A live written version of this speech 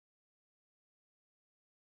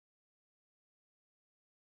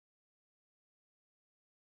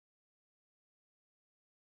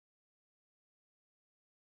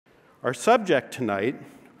Our subject tonight,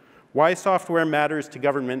 why software matters to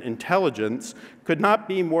government intelligence, could not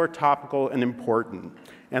be more topical and important,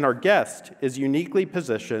 and our guest is uniquely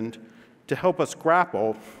positioned to help us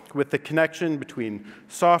grapple with the connection between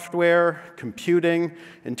software, computing,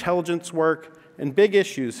 intelligence work, and big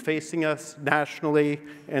issues facing us nationally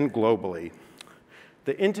and globally.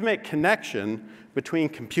 The intimate connection between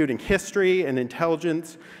computing history and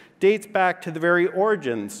intelligence dates back to the very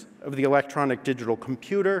origins of the electronic digital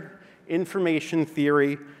computer, information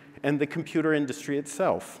theory, and the computer industry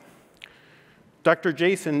itself. Dr.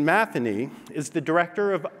 Jason Matheny is the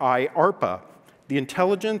director of IARPA, the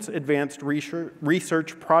Intelligence Advanced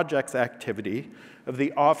Research Projects activity of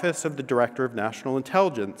the Office of the Director of National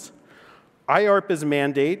Intelligence. IARPA's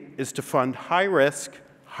mandate is to fund high-risk,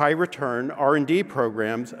 high-return R&D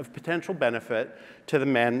programs of potential benefit to the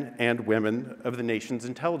men and women of the nation's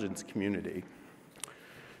intelligence community.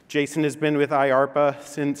 Jason has been with IARPA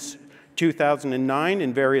since 2009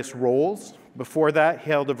 in various roles. Before that,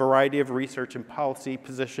 he held a variety of research and policy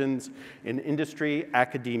positions in industry,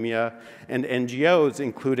 academia, and NGOs,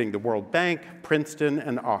 including the World Bank, Princeton,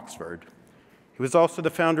 and Oxford. He was also the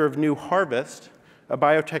founder of New Harvest, a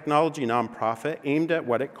biotechnology nonprofit aimed at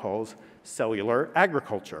what it calls cellular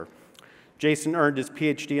agriculture. Jason earned his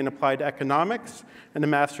PhD in applied economics and a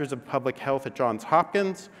master's of public health at Johns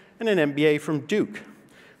Hopkins and an MBA from Duke.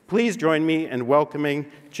 Please join me in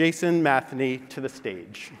welcoming Jason Matheny to the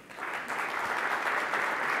stage.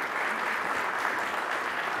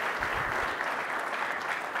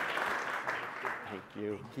 Thank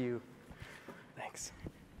you. Thank you. Thanks.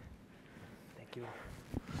 Thank you.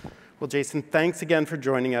 Well, Jason, thanks again for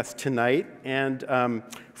joining us tonight. And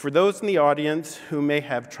for those in the audience who may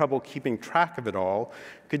have trouble keeping track of it all,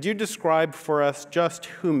 could you describe for us just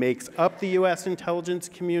who makes up the U.S. intelligence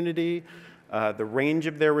community, the range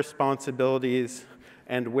of their responsibilities,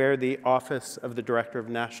 and where the Office of the Director of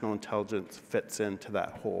National Intelligence fits into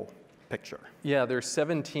that whole picture? Yeah, there's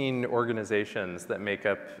 17 organizations that make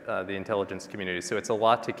up the intelligence community, so it's a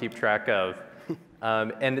lot to keep track of.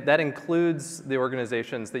 And that includes the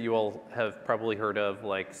organizations that you all have probably heard of,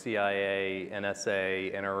 like CIA,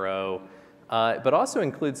 NSA, NRO, but also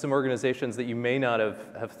includes some organizations that you may not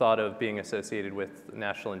have thought of being associated with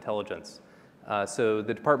national intelligence. So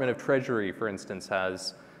the Department of Treasury, for instance,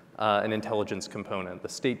 has an intelligence component. The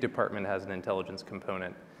State Department has an intelligence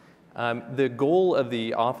component. The goal of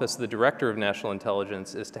the Office of the Director of National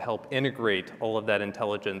Intelligence is to help integrate all of that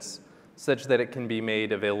intelligence such that it can be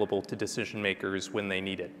made available to decision makers when they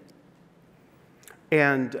need it.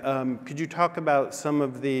 And could you talk about some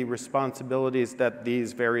of the responsibilities that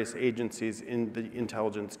these various agencies in the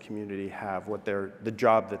intelligence community have, the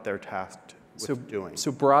job that they're tasked with doing?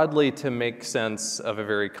 So broadly, to make sense of a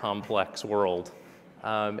very complex world.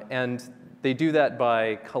 And they do that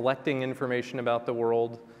by collecting information about the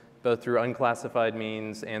world, both through unclassified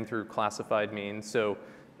means and through classified means. So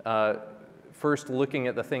first looking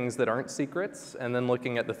at the things that aren't secrets, and then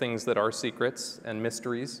looking at the things that are secrets and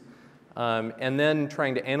mysteries, and then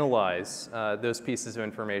trying to analyze those pieces of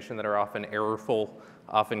information that are often errorful,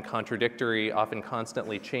 often contradictory, often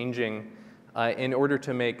constantly changing, in order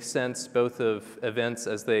to make sense both of events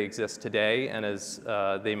as they exist today and as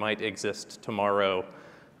they might exist tomorrow.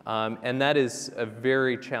 And that is a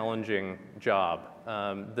very challenging job.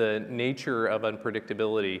 The nature of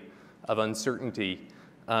unpredictability, of uncertainty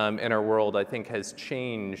in our world, I think, has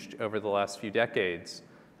changed over the last few decades.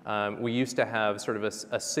 We used to have sort of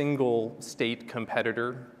a single state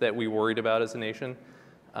competitor that we worried about as a nation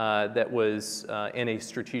that was in a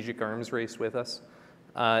strategic arms race with us.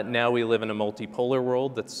 Now we live in a multipolar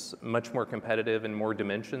world that's much more competitive in more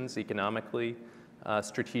dimensions, economically,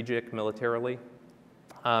 strategic, militarily.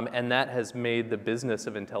 And that has made the business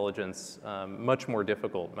of intelligence much more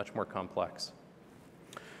difficult, much more complex.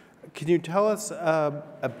 Can you tell us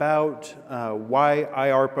about why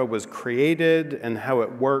IARPA was created and how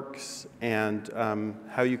it works and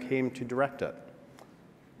how you came to direct it?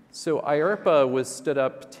 So IARPA was stood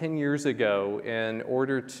up 10 years ago in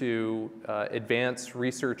order to advance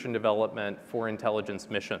research and development for intelligence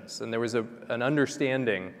missions. And there was an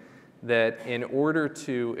understanding that in order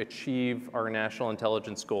to achieve our national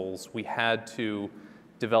intelligence goals, we had to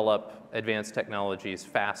develop advanced technologies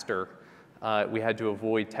faster. We had to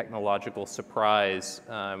avoid technological surprise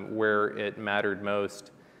where it mattered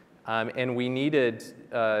most. And we needed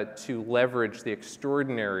to leverage the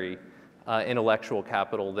extraordinary intellectual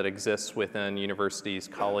capital that exists within universities,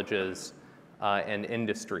 colleges, and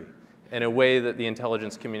industry in a way that the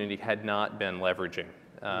intelligence community had not been leveraging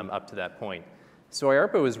up to that point. So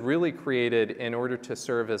IARPA was really created in order to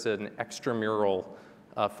serve as an extramural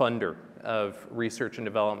funder of research and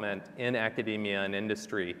development in academia and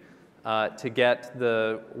industry to get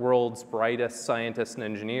the world's brightest scientists and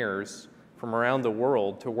engineers from around the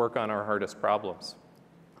world to work on our hardest problems.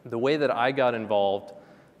 The way that I got involved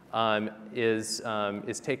is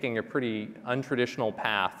taking a pretty untraditional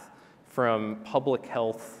path from public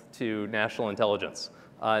health to national intelligence.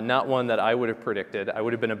 Not one that I would have predicted. I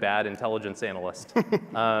would have been a bad intelligence analyst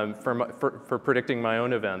for predicting my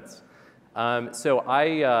own events. So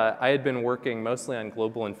I had been working mostly on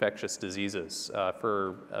global infectious diseases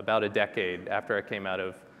for about a decade after I came out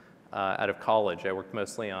of college. I worked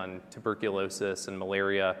mostly on tuberculosis and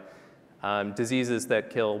malaria, diseases that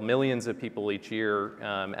kill millions of people each year,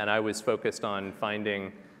 and I was focused on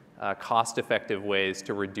finding cost-effective ways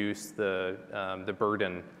to reduce the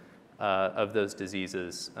burden of those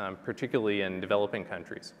diseases, particularly in developing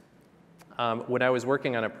countries. When I was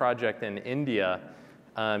working on a project in India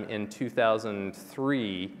in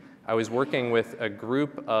 2003, I was working with a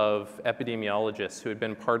group of epidemiologists who had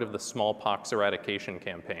been part of the smallpox eradication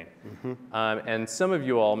campaign. And some of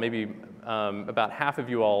you all, maybe about half of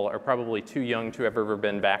you all, are probably too young to have ever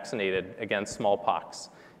been vaccinated against smallpox.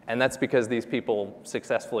 And that's because these people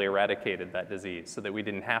successfully eradicated that disease so that we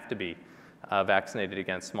didn't have to be vaccinated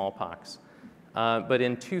against smallpox. But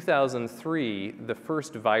in 2003, the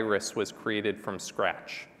first virus was created from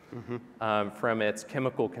scratch, from its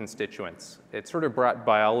chemical constituents. It sort of brought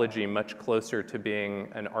biology much closer to being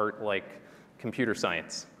an art like computer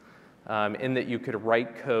science, in that you could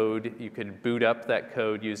write code, you could boot up that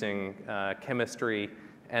code using chemistry,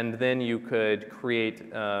 and then you could create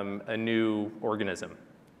a new organism.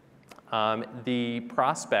 The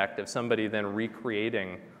prospect of somebody then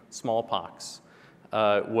recreating smallpox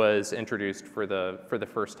was introduced for the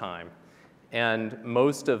first time. And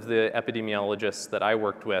most of the epidemiologists that I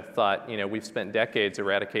worked with thought, you know, we've spent decades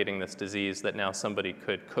eradicating this disease that now somebody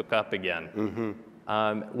could cook up again.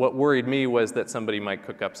 What worried me was that somebody might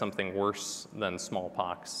cook up something worse than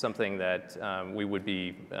smallpox, something that we would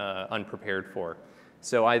be unprepared for.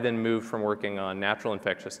 So I then moved from working on natural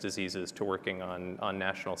infectious diseases to working on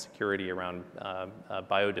national security around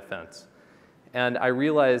biodefense. And I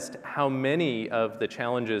realized how many of the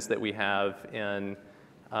challenges that we have in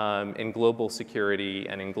global security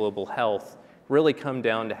and in global health really come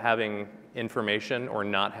down to having information or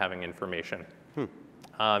not having information.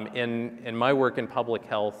 In my work in public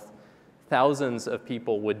health, thousands of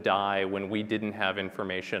people would die when we didn't have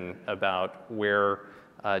information about where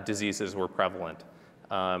diseases were prevalent,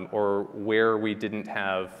 or where we didn't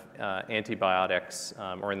have antibiotics,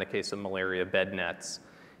 or in the case of malaria, bed nets.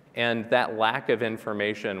 And that lack of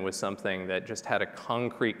information was something that just had a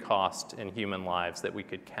concrete cost in human lives that we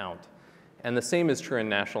could count. And the same is true in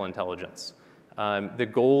national intelligence. The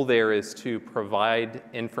goal there is to provide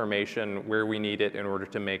information where we need it in order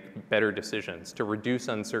to make better decisions, to reduce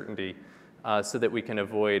uncertainty so that we can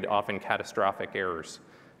avoid often catastrophic errors.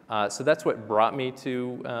 So that's what brought me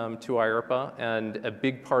to IARPA, and a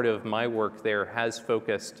big part of my work there has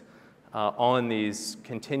focused on these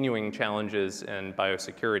continuing challenges in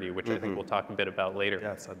biosecurity, which I think we'll talk a bit about later.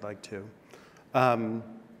 Yes, I'd like to.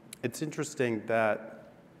 It's interesting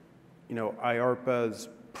that, you know, IARPA's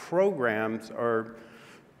programs are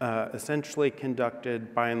essentially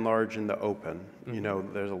conducted by and large in the open. You know,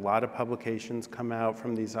 there's a lot of publications come out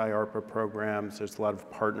from these IARPA programs. There's a lot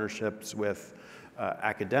of partnerships with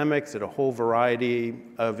academics at a whole variety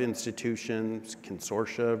of institutions,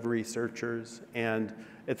 consortia of researchers, and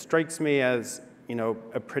it strikes me as, you know,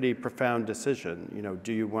 a pretty profound decision. You know,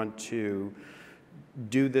 do you want to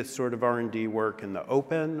do this sort of R&D work in the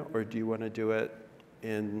open, or do you want to do it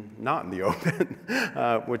not in the open,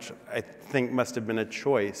 which I think must have been a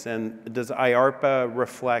choice. And does IARPA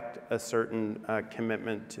reflect a certain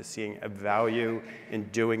commitment to seeing a value in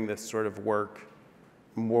doing this sort of work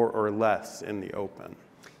more or less in the open?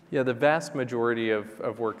 Yeah, the vast majority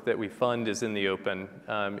of work that we fund is in the open.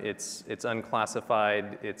 It's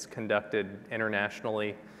unclassified, it's conducted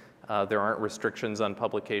internationally. There aren't restrictions on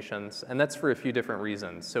publications, and that's for a few different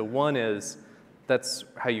reasons. So one is that's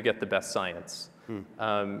how you get the best science.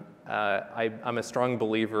 I'm a strong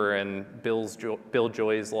believer in Bill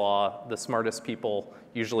Joy's law: the smartest people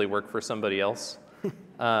usually work for somebody else.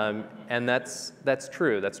 And that's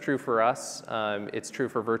true. That's true for us. It's true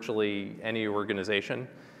for virtually any organization.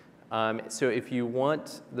 So if you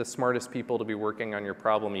want the smartest people to be working on your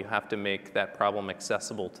problem, you have to make that problem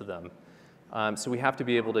accessible to them. So we have to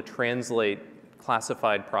be able to translate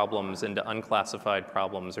classified problems into unclassified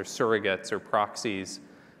problems, or surrogates or proxies,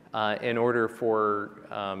 in order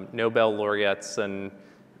for Nobel laureates and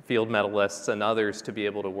field medalists and others to be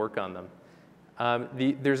able to work on them.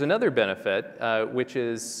 There's another benefit, which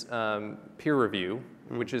is peer review,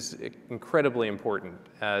 which is incredibly important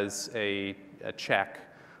as a check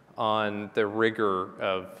on the rigor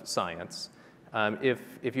of science.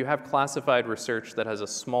 If you have classified research that has a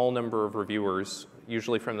small number of reviewers,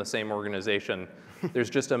 usually from the same organization,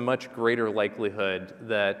 there's just a much greater likelihood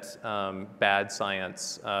that bad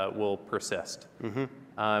science will persist.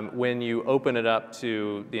 When you open it up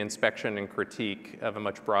to the inspection and critique of a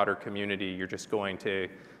much broader community, you're just going to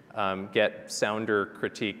get sounder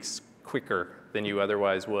critiques quicker than you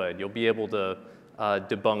otherwise would. You'll be able to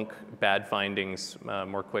debunk bad findings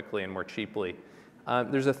more quickly and more cheaply.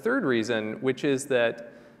 There's a third reason, which is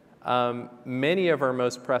that many of our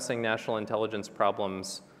most pressing national intelligence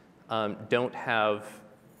problems don't have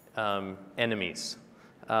enemies.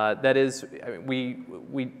 That is,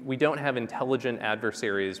 we don't have intelligent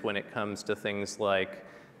adversaries when it comes to things like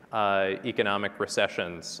economic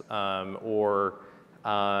recessions or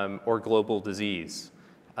global disease.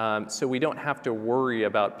 So we don't have to worry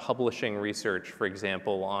about publishing research, for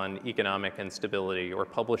example, on economic instability or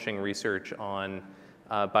publishing research on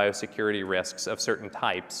biosecurity risks of certain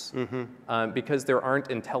types, because there aren't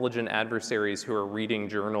intelligent adversaries who are reading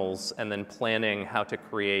journals and then planning how to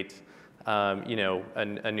create a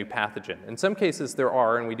new pathogen. In some cases there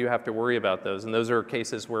are, and we do have to worry about those, and those are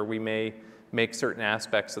cases where we may make certain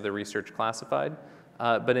aspects of the research classified.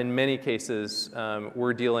 But in many cases,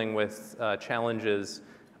 we're dealing with challenges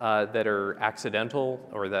that are accidental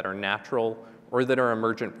or that are natural or that are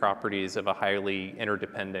emergent properties of a highly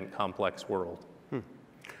interdependent, complex world.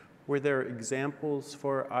 Were there examples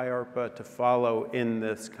for IARPA to follow in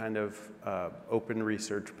this kind of open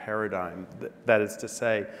research paradigm? That is to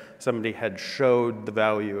say, somebody had showed the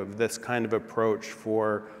value of this kind of approach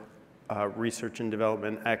for research and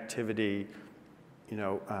development activity,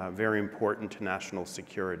 very important to national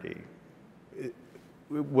security.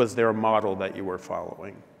 Was there a model that you were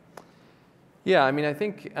following? Yeah, I mean, I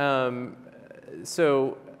think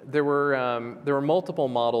so. There were multiple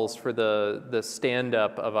models for the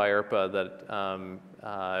stand-up of IARPA.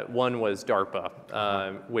 That one was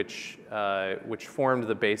DARPA, which formed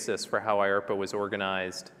the basis for how IARPA was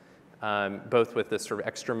organized, both with this sort of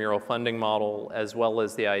extramural funding model, as well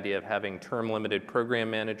as the idea of having term-limited program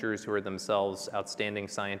managers who are themselves outstanding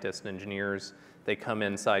scientists and engineers. They come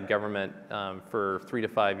inside government for 3 to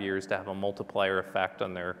 5 years to have a multiplier effect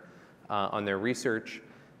on their research.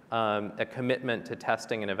 A commitment to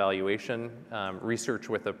testing and evaluation, research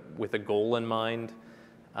with a goal in mind,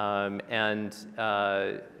 and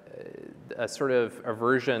a sort of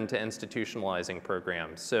aversion to institutionalizing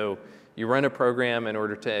programs. So you run a program in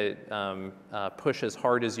order to push as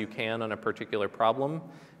hard as you can on a particular problem.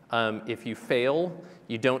 If you fail,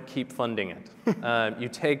 you don't keep funding it. You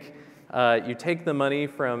take the money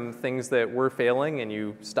from things that were failing and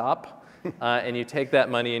you stop, and you take that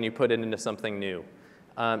money and you put it into something new.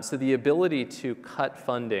 So the ability to cut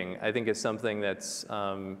funding, I think, is something that's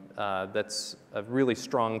a really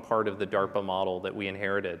strong part of the DARPA model that we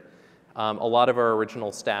inherited. A lot of our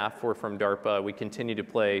original staff were from DARPA. We continue to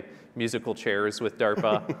play musical chairs with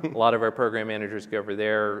DARPA. A lot of our program managers go over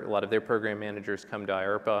there. A lot of their program managers come to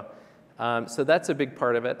IARPA. So that's a big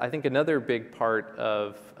part of it. I think another big part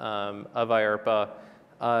of IARPA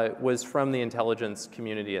was from the intelligence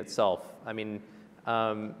community itself. I mean,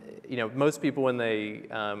 most people when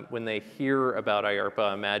they hear about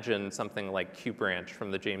IARPA imagine something like Q Branch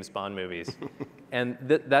from the James Bond movies, and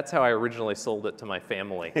that's how I originally sold it to my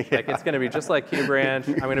family. Yeah. Like, it's going to be just like Q Branch.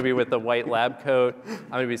 I'm going to be with the white lab coat. I'm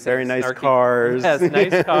going to be very nice cars. Yes,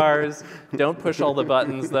 nice cars. Don't push all the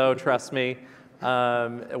buttons though. Trust me.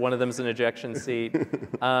 One of them's an ejection seat,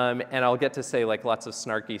 and I'll get to say like lots of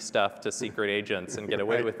snarky stuff to secret agents and get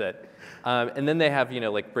away with it. And then they have,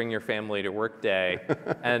 like bring your family to work day,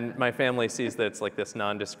 and my family sees that it's like this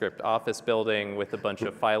nondescript office building with a bunch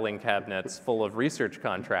of filing cabinets full of research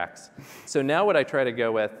contracts. So now what I try to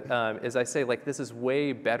go with is I say like this is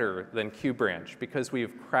way better than Q Branch because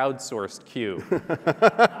we've crowdsourced Q.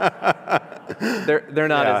 They're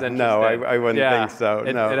not as interesting. No, I wouldn't think so.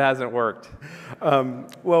 It hasn't worked.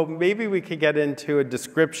 Well, maybe we could get into a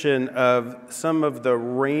description of some of the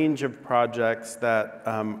range of projects that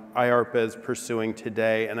IARPA is pursuing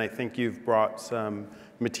today, and I think you've brought some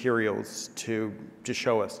materials to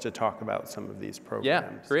show us, to talk about some of these programs.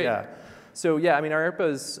 Yeah, great. Yeah. So yeah, I mean,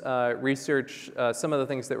 IARPA's research, some of the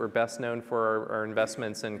things that we're best known for are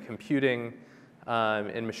investments in computing,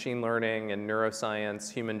 in machine learning, and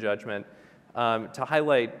neuroscience, human judgment. To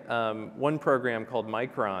highlight one program called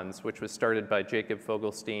Microns, which was started by Jacob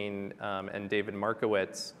Fogelstein and David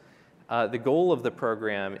Markowitz. The goal of the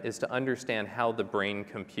program is to understand how the brain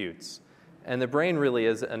computes. And the brain really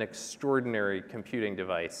is an extraordinary computing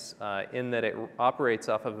device in that it operates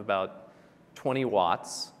off of about 20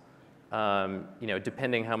 watts,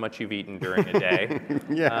 depending how much you've eaten during a day.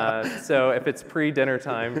 Yeah. So if it's pre-dinner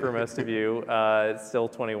time for most of you, it's still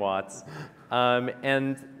 20 watts.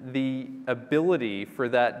 And the ability for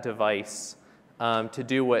that device to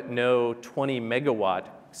do what no 20 megawatt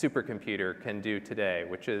supercomputer can do today,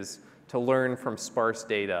 which is to learn from sparse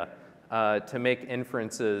data, to make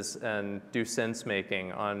inferences and do sense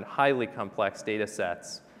making on highly complex data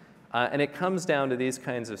sets. And it comes down to these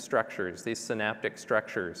kinds of structures, these synaptic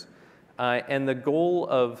structures. And the goal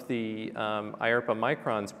of the IARPA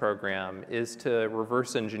Microns program is to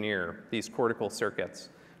reverse engineer these cortical circuits.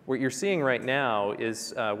 What you're seeing right now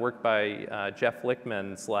is work by Jeff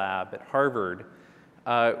Lichtman's lab at Harvard,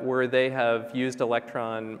 where they have used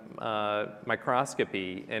electron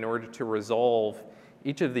microscopy in order to resolve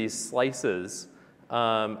each of these slices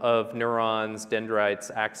of neurons, dendrites,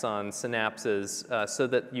 axons, synapses, so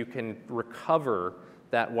that you can recover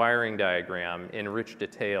that wiring diagram in rich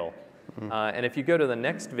detail. And if you go to the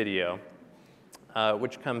next video,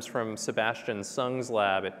 which comes from Sebastian Sung's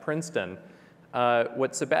lab at Princeton,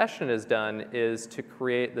 what Sebastian has done is to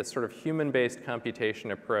create this sort of human-based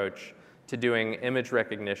computation approach to doing image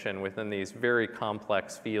recognition within these very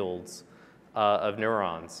complex fields of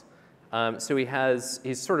neurons. So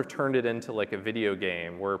he's sort of turned it into like a video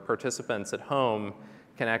game where participants at home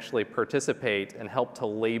can actually participate and help to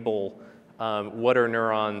label what are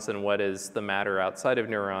neurons and what is the matter outside of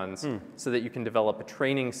neurons, so that you can develop a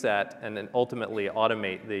training set and then ultimately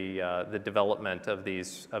automate the development of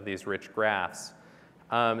these rich graphs.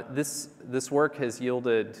 This work has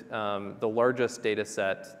yielded the largest data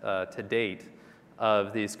set to date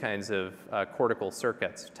of these kinds of cortical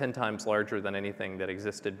circuits, 10 times larger than anything that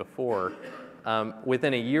existed before.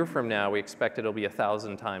 Within a year from now, we expect it'll be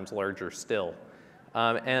 1,000 times larger still.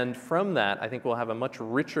 And from that, I think we'll have a much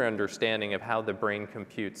richer understanding of how the brain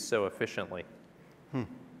computes so efficiently.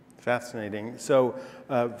 Fascinating. So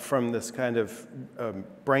from this kind of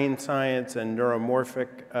brain science and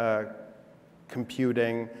neuromorphic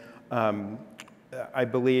computing, I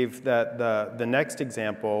believe that the next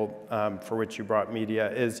example for which you brought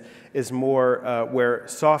media is more where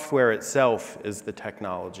software itself is the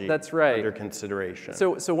technology. That's right. Under consideration.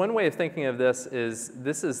 So one way of thinking of this is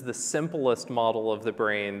the simplest model of the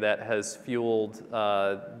brain that has fueled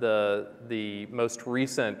the most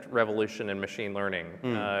recent revolution in machine learning,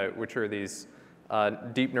 which are these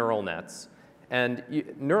deep neural nets. And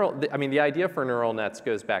the idea for neural nets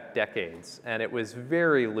goes back decades, and it was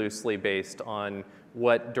very loosely based on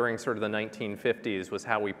what, during sort of the 1950s, was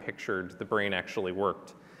how we pictured the brain actually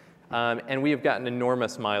worked. And we have gotten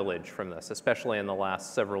enormous mileage from this, especially in the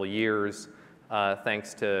last several years,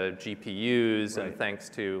 thanks to GPUs and thanks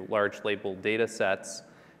to large labeled data sets.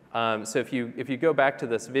 So if you go back to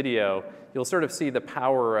this video, you'll sort of see the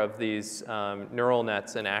power of these neural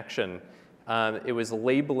nets in action. It was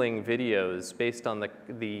labeling videos based on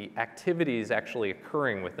the activities actually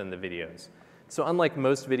occurring within the videos. So unlike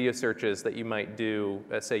most video searches that you might do,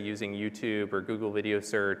 say using YouTube or Google Video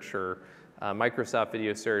Search or Microsoft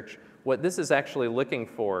Video Search, what this is actually looking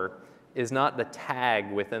for is not the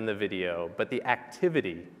tag within the video, but the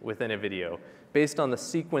activity within a video based on the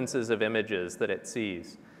sequences of images that it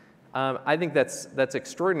sees. I think that's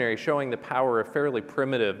extraordinary, showing the power of fairly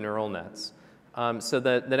primitive neural nets. So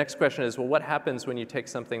the next question is, well, what happens when you take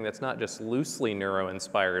something that's not just loosely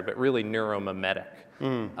neuro-inspired, but really neuromimetic,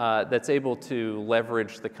 that's able to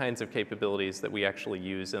leverage the kinds of capabilities that we actually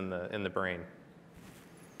use in the brain?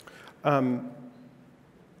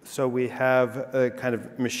 So we have a kind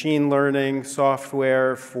of machine learning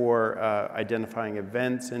software for identifying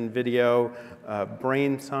events in video,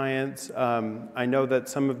 brain science. I know that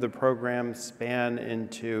some of the programs span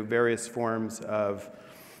into various forms of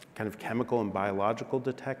kind of chemical and biological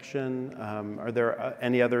detection. Are there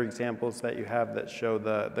any other examples that you have that show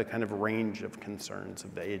the kind of range of concerns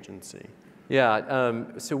of the agency? Yeah,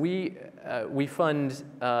 so we fund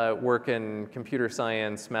work in computer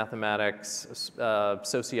science, mathematics,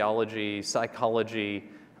 sociology, psychology.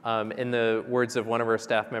 In the words of one of our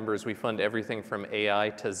staff members, we fund everything from AI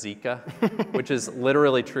to Zika, which is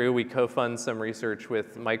literally true. We co-fund some research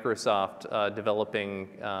with Microsoft developing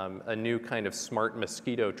a new kind of smart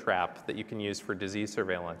mosquito trap that you can use for disease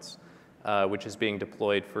surveillance, which is being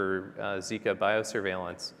deployed for Zika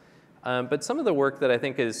biosurveillance. But some of the work that I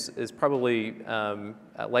think is probably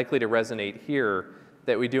likely to resonate here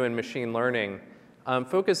that we do in machine learning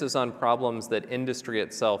focuses on problems that industry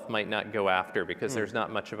itself might not go after because there's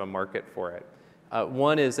not much of a market for it.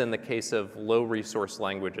 One is in the case of low resource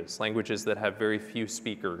languages, languages that have very few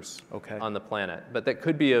speakers on the planet, but that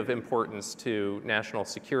could be of importance to national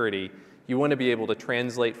security. You want to be able to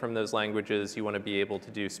translate from those languages. You want to be able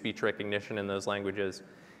to do speech recognition in those languages.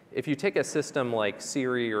 If you take a system like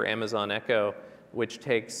Siri or Amazon Echo, which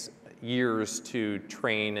takes years to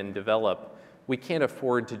train and develop, we can't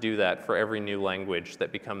afford to do that for every new language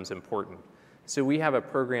that becomes important. So we have a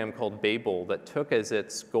program called Babel that took as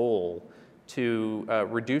its goal to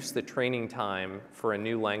reduce the training time for a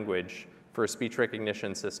new language for a speech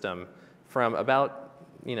recognition system from about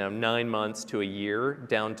 9 months to a year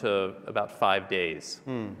down to about 5 days.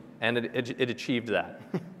 And it achieved that,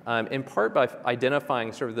 in part by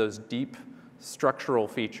identifying sort of those deep structural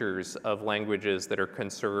features of languages that are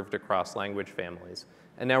conserved across language families.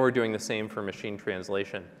 And now we're doing the same for machine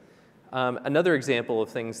translation. Another example of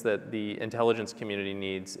things that the intelligence community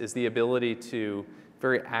needs is the ability to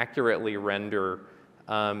very accurately render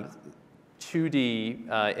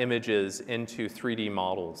 2D images into 3D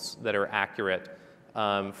models that are accurate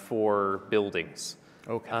for buildings.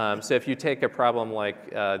 So if you take a problem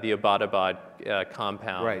like the Abbottabad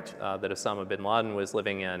compound that Osama bin Laden was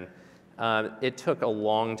living in, it took a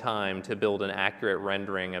long time to build an accurate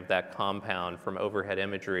rendering of that compound from overhead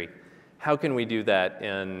imagery. How can we do that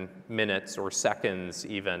in minutes or seconds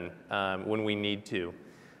even when we need to?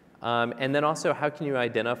 And then also, how can you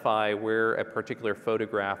identify where a particular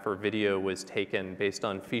photograph or video was taken based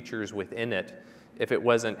on features within it if it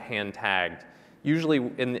wasn't hand tagged? Usually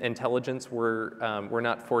in intelligence, we're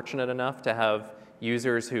not fortunate enough to have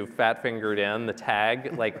users who fat-fingered in the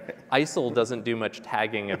tag. Like ISIL doesn't do much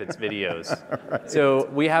tagging of its videos. So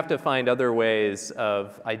we have to find other ways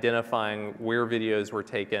of identifying where videos were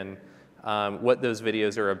taken, what those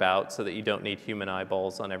videos are about so that you don't need human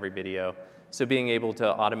eyeballs on every video. So being able to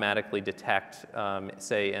automatically detect,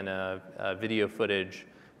 say in a video footage,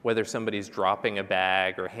 whether somebody's dropping a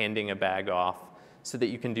bag or handing a bag off, so that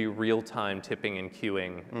you can do real-time tipping and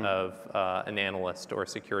queuing of an analyst or a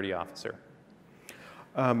security officer.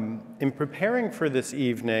 In preparing for this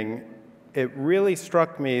evening, it really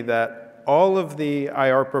struck me that all of the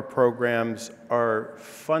IARPA programs are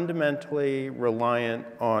fundamentally reliant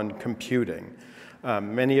on computing.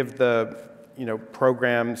 Many of the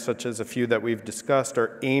programs, such as a few that we've discussed,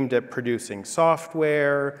 are aimed at producing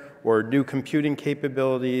software or new computing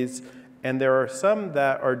capabilities. And there are some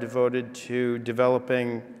that are devoted to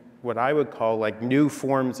developing what I would call like new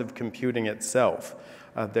forms of computing itself.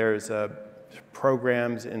 There's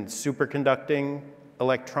programs in superconducting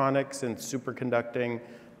electronics and superconducting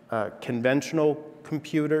conventional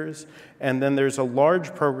computers. And then there's a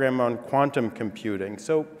large program on quantum computing.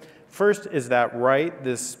 So first, is that right,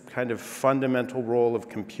 this kind of fundamental role of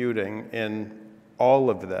computing in all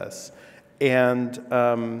of this? And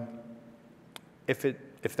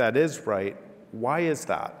if that is right, why is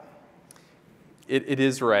that? It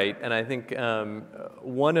is right, and I think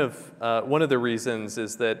one of the reasons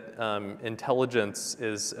is that intelligence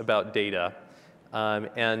is about data,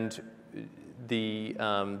 and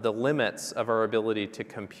the limits of our ability to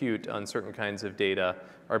compute on certain kinds of data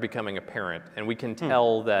are becoming apparent, and we can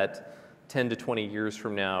tell that 10 to 20 years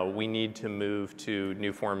from now, we need to move to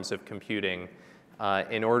new forms of computing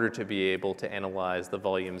in order to be able to analyze the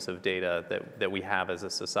volumes of data that we have as a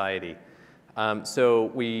society.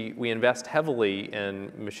 So we invest heavily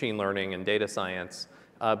in machine learning and data science,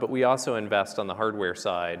 but we also invest on the hardware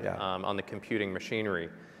side, on the computing machinery.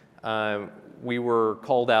 We were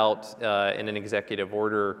called out in an executive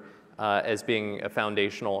order as being a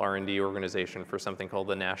foundational R&D organization for something called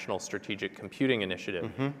the National Strategic Computing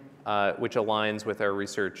Initiative, which aligns with our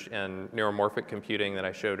research in neuromorphic computing that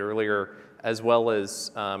I showed earlier, as well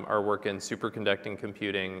as our work in superconducting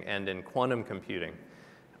computing and in quantum computing.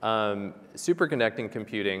 Superconducting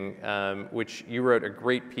computing, which you wrote a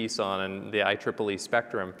great piece on in the IEEE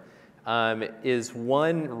spectrum, is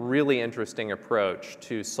one really interesting approach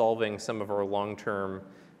to solving some of our long-term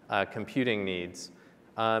computing needs.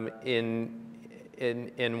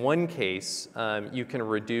 In one case, you can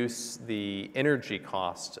reduce the energy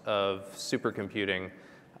cost of supercomputing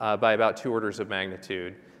by about 2 orders of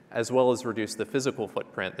magnitude, as well as reduce the physical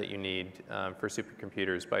footprint that you need for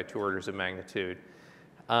supercomputers by 2 orders of magnitude.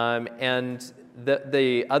 And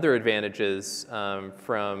the other advantages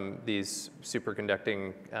from these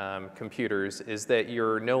superconducting computers is that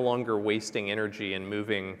you're no longer wasting energy and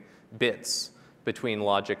moving bits between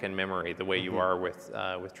logic and memory the way you are with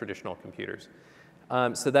traditional computers.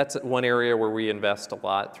 So that's one area where we invest a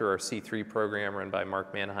lot through our C3 program run by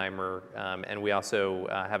Mark Mannheimer. And we also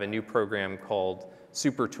have a new program called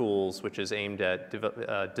Super Tools, which is aimed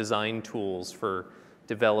at design tools for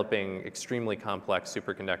developing extremely complex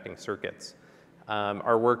superconducting circuits.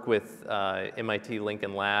 Our work with MIT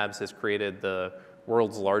Lincoln Labs has created the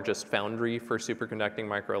world's largest foundry for superconducting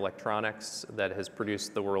microelectronics that has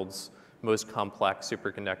produced the world's most complex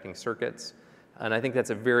superconducting circuits. And I think that's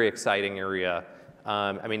a very exciting area.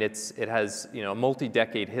 I mean, it has a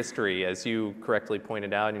multi-decade history, as you correctly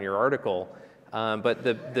pointed out in your article, but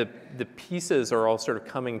the pieces are all sort of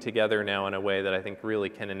coming together now in a way that I think really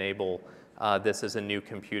can enable this as a new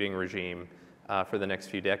computing regime for the next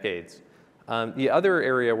few decades. The other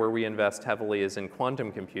area where we invest heavily is in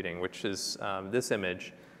quantum computing, which is this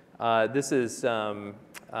image. This is Sandia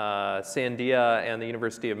and the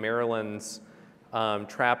University of Maryland's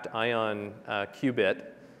trapped ion qubit,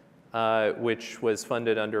 which was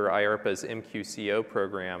funded under IARPA's MQCO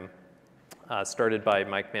program, started by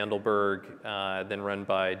Mike Mandelberg, then run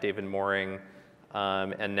by David Moring,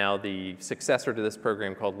 and now the successor to this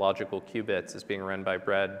program called Logical Qubits is being run by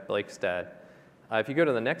Brad Blakestad. If you go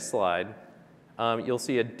to the next slide, you'll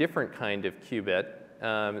see a different kind of qubit.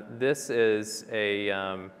 This is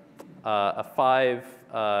a 5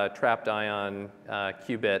 trapped ion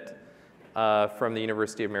qubit from the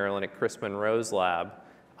University of Maryland at Chris Monroe's lab.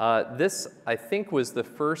 This, I think, was the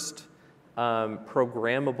first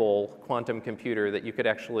programmable quantum computer that you could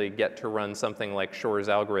actually get to run something like Shor's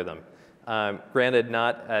algorithm. Granted,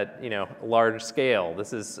 not at large scale.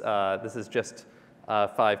 This is just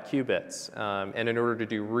 5 qubits. And in order to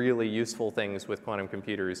do really useful things with quantum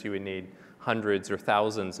computers, you would need hundreds or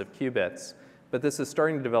thousands of qubits. But this is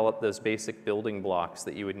starting to develop those basic building blocks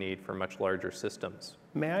that you would need for much larger systems.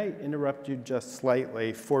 May I interrupt you just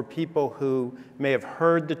slightly? For people who may have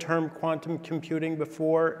heard the term quantum computing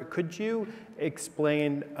before, could you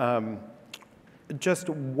explain just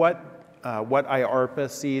what IARPA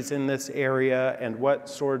sees in this area and what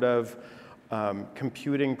sort of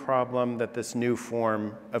computing problem that this new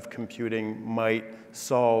form of computing might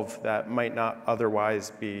solve that might not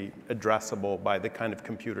otherwise be addressable by the kind of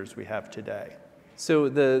computers we have today? So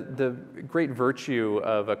the great virtue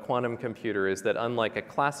of a quantum computer is that unlike a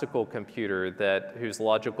classical computer whose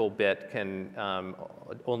logical bit can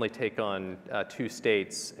only take on 2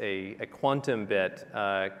 states, a quantum bit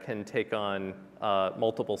can take on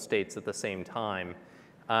multiple states at the same time.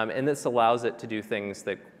 And this allows it to do things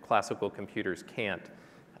that classical computers can't.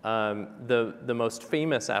 The most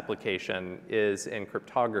famous application is in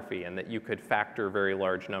cryptography, and that you could factor very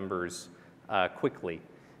large numbers quickly.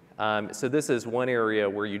 So this is one area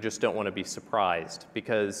where you just don't want to be surprised,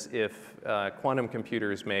 because if quantum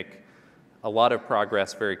computers make a lot of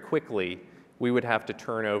progress very quickly, we would have to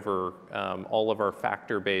turn over all of our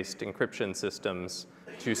factor-based encryption systems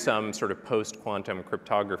to some sort of post-quantum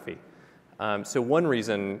cryptography. So one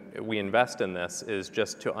reason we invest in this is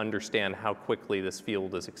just to understand how quickly this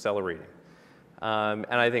field is accelerating. And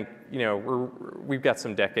I think we've got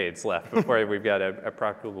some decades left before we've got a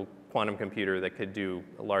practical quantum computer that could do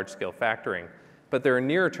large-scale factoring. But there are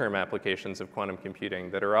near-term applications of quantum computing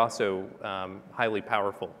that are also highly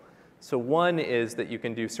powerful. So one is that you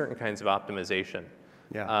can do certain kinds of optimization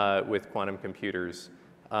with quantum computers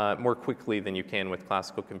more quickly than you can with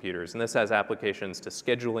classical computers. And this has applications to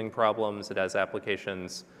scheduling problems. It has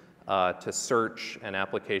applications to search and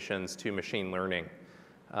applications to machine learning.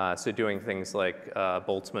 So doing things like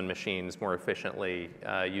Boltzmann machines more efficiently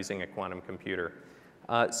using a quantum computer.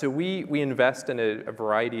 So we invest in a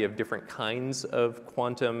variety of different kinds of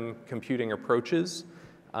quantum computing approaches.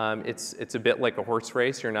 It's a bit like a horse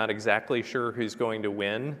race. You're not exactly sure who's going to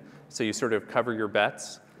win, so you sort of cover your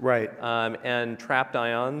bets. Right. And trapped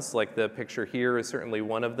ions, like the picture here, is certainly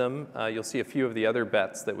one of them. You'll see a few of the other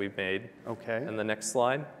bets that we've made. Okay. In the next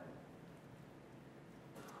slide.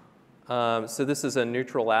 So this is a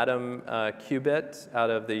neutral atom qubit out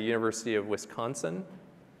of the University of Wisconsin.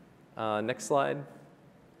 Next slide.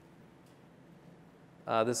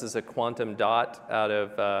 This is a quantum dot out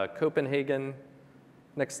of Copenhagen.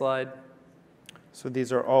 Next slide. So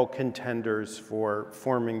these are all contenders for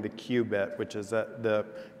forming the qubit, which is the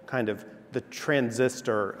kind of the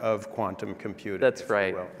transistor of quantum computing. That's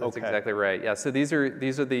right. That's exactly right. Yeah. So these are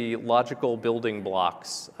the logical building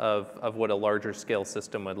blocks of what a larger scale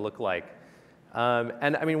system would look like.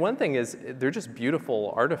 And I mean, one thing is they're just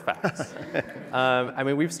beautiful artifacts. I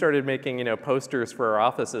mean, we've started making posters for our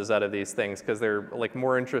offices out of these things because they're like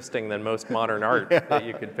more interesting than most modern art that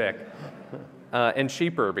you could pick, and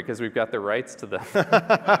cheaper because we've got the rights to them.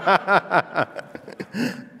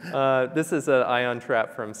 This is an ion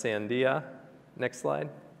trap from Sandia. Next slide.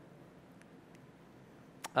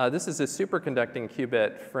 This is a superconducting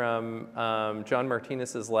qubit from John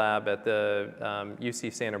Martinez's lab at the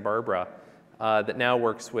UC Santa Barbara that now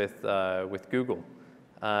works with Google.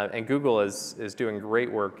 And Google is doing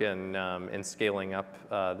great work in scaling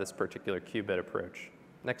up this particular qubit approach.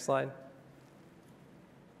 Next slide.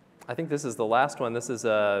 I think this is the last one. This is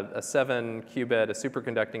a 7-qubit, a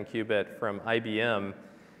superconducting qubit from IBM.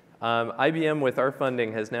 IBM, with our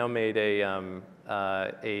funding, has now made a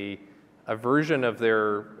version of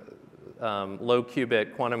their low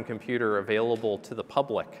qubit quantum computer available to the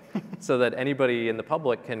public so that anybody in the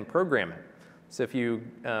public can program it. So if you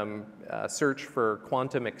search for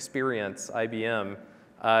quantum experience IBM,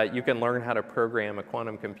 you can learn how to program a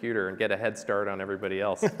quantum computer and get a head start on everybody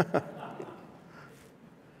else.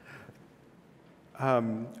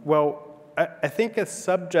 Well, I think a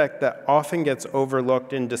subject that often gets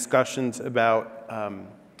overlooked in discussions about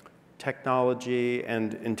technology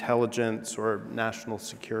and intelligence or national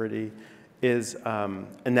security is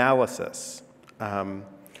analysis.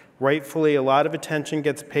 Rightfully, a lot of attention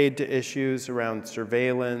gets paid to issues around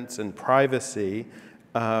surveillance and privacy,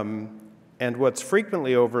 and what's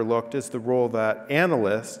frequently overlooked is the role that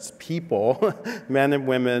analysts, people, men and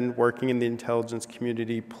women working in the intelligence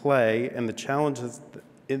community play, and the challenges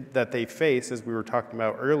that they face, as we were talking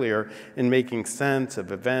about earlier, in making sense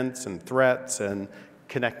of events and threats and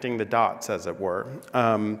connecting the dots, as it were.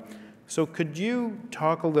 So could you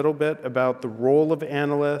talk a little bit about the role of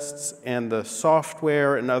analysts and the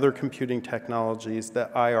software and other computing technologies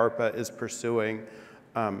that IARPA is pursuing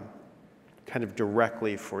kind of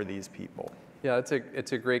directly for these people? Yeah,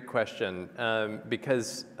 it's a great question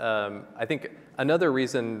because I think another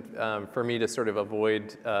reason for me to sort of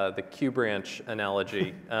avoid the Q branch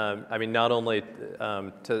analogy, I mean, not only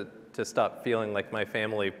to stop feeling like my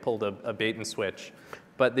family pulled a bait and switch,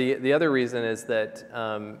 but the other reason is that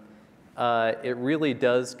it really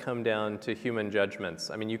does come down to human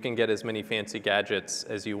judgments. I mean, you can get as many fancy gadgets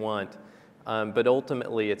as you want, but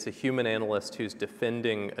ultimately it's a human analyst who's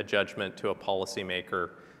defending a judgment to a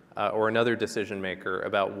policymaker or another decision maker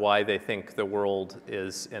about why they think the world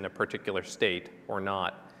is in a particular state or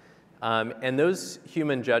not. And those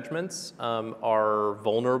human judgments are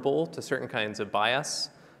vulnerable to certain kinds of bias.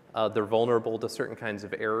 They're vulnerable to certain kinds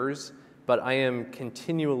of errors. But I am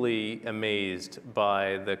continually amazed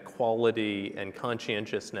by the quality and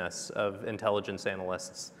conscientiousness of intelligence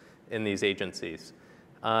analysts in these agencies.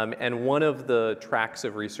 And one of the tracks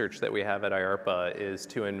of research that we have at IARPA is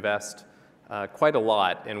to invest quite a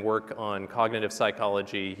lot in work on cognitive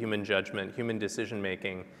psychology, human judgment, human decision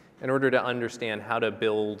making, in order to understand how to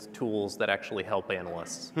build tools that actually help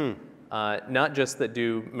analysts. Not just that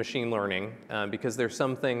do machine learning, because there's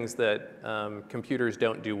some things that computers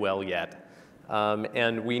don't do well yet.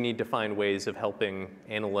 And we need to find ways of helping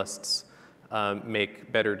analysts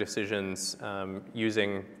make better decisions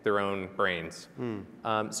using their own brains.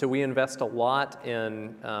 So we invest a lot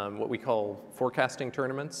in what we call forecasting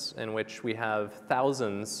tournaments, in which we have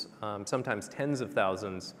thousands, sometimes tens of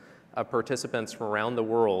thousands, of participants from around the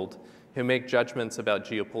world who make judgments about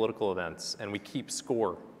geopolitical events, and we keep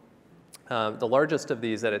score. The largest of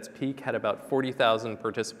these at its peak had about 40,000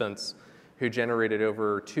 participants who generated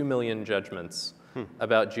over 2 million judgments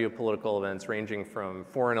about geopolitical events, ranging from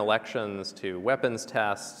foreign elections to weapons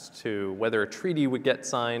tests to whether a treaty would get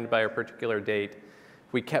signed by a particular date.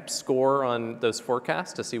 We kept score on those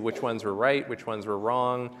forecasts to see which ones were right, which ones were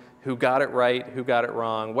wrong, who got it right, who got it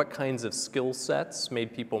wrong, what kinds of skill sets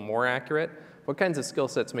made people more accurate, what kinds of skill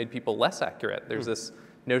sets made people less accurate. There's this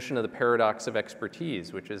notion of the paradox of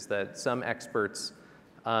expertise, which is that some experts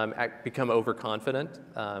become overconfident.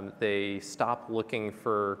 They stop looking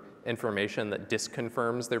for information that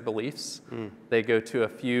disconfirms their beliefs. They go to a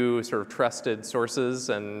few sort of trusted sources,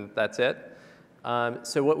 and that's it.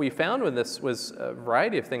 So what we found with this was a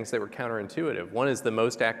variety of things that were counterintuitive. One is the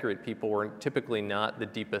most accurate people were typically not the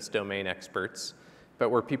deepest domain experts, but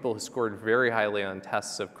were people who scored very highly on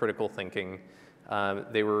tests of critical thinking.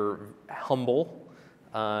 They were humble.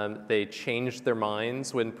 They changed their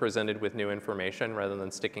minds when presented with new information rather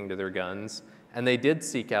than sticking to their guns. And they did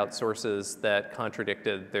seek out sources that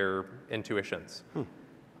contradicted their intuitions.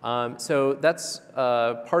 So that's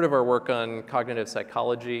part of our work on cognitive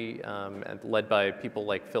psychology, and led by people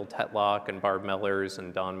like Phil Tetlock and Barb Mellers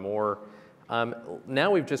and Don Moore.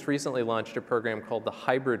 Now we've just recently launched a program called the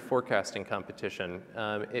Hybrid Forecasting Competition,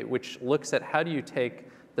 which looks at how do you take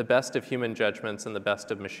the best of human judgments and the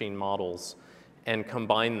best of machine models and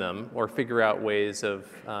combine them or figure out ways of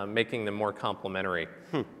making them more complementary.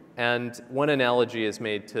 And one analogy is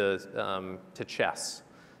made to chess.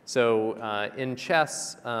 So in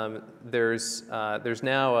chess, there's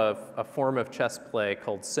now a form of chess play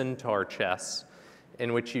called centaur chess,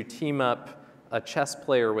 in which you team up a chess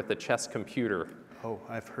player with a chess computer. Oh,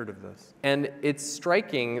 I've heard of this. And it's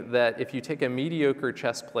striking that if you take a mediocre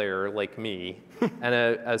chess player like me and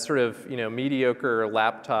a sort of mediocre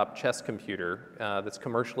laptop chess computer that's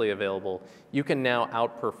commercially available, you can now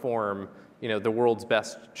outperform the world's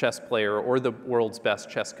best chess player or the world's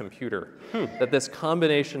best chess computer. That this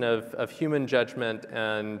combination of human judgment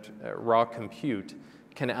and raw compute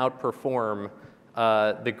can outperform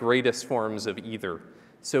the greatest forms of either.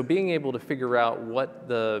 So being able to figure out what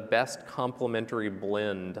the best complementary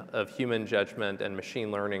blend of human judgment and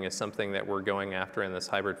machine learning is something that we're going after in this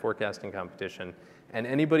hybrid forecasting competition. And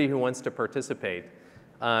anybody who wants to participate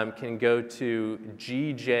can go to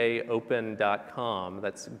gjopen.com,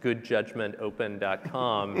 that's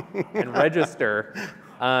goodjudgmentopen.com, and register.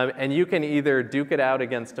 And you can either duke it out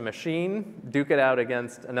against a machine, duke it out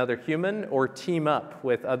against another human, or team up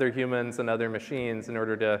with other humans and other machines in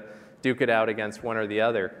order to duke it out against one or the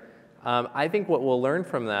other. I think what we'll learn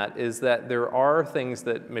from that is that there are things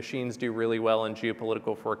that machines do really well in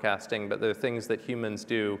geopolitical forecasting, but there are things that humans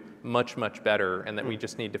do much, much better, and that we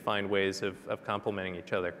just need to find ways of complementing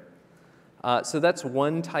each other. So that's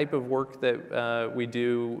one type of work that we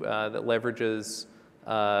do that leverages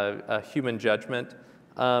human judgment.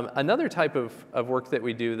 Another type of work that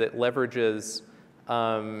we do that leverages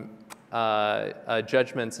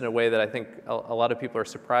judgments in a way that I think a lot of people are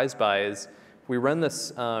surprised by is we run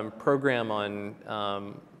this program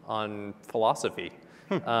on philosophy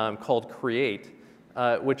called CREATE,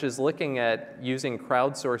 which is looking at using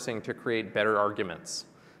crowdsourcing to create better arguments.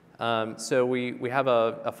 So we have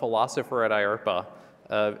a philosopher at IARPA,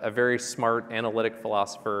 a very smart analytic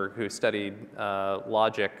philosopher who studied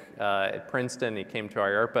logic at Princeton. He came to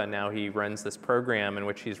IARPA, and now he runs this program in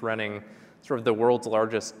which he's running sort of the world's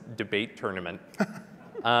largest debate tournament.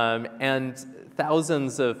 And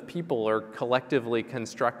thousands of people are collectively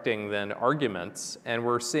constructing then arguments, and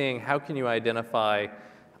we're seeing how can you identify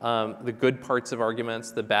the good parts of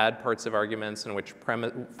arguments, the bad parts of arguments in which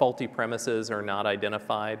faulty premises are not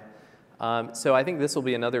identified. So I think this will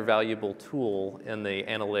be another valuable tool in the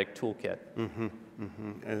analytic toolkit.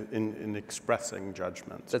 In expressing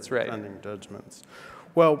judgments. That's right. Defending judgments.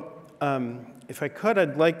 Well, if I could,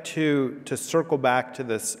 I'd like to circle back to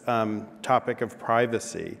this topic of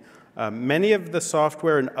privacy. Many of the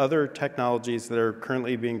software and other technologies that are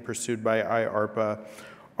currently being pursued by IARPA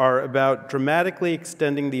are about dramatically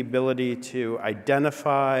extending the ability to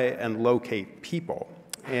identify and locate people.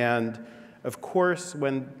 And of course,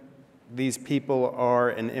 when these people are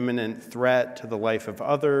an imminent threat to the life of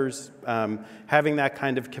others, having that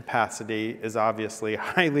kind of capacity is obviously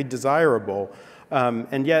highly desirable.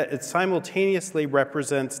 And yet it simultaneously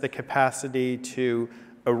represents the capacity to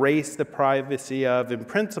erase the privacy of, in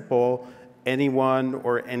principle, anyone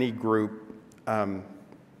or any group,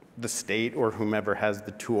 the state or whomever has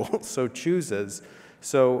the tool so chooses.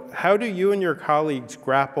 So how do you and your colleagues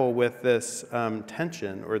grapple with this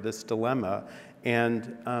tension or this dilemma?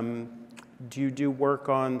 And do you do work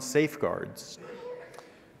on safeguards?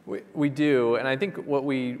 We do, and I think what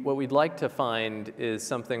we'd like to find is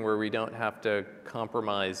something where we don't have to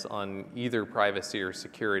compromise on either privacy or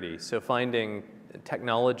security. So finding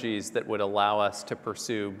technologies that would allow us to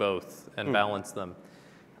pursue both and balance them.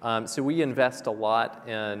 So we invest a lot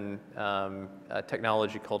in a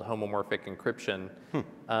technology called homomorphic encryption,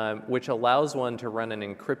 which allows one to run an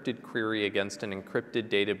encrypted query against an encrypted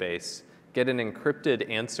database, get an encrypted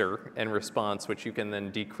answer and response, which you can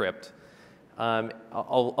then decrypt.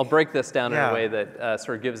 I'll break this down in a way that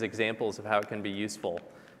sort of gives examples of how it can be useful.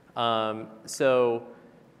 So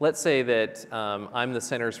let's say that I'm the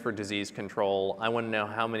Centers for Disease Control. I want to know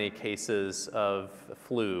how many cases of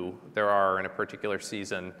flu there are in a particular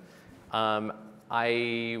season.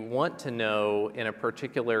 I want to know in a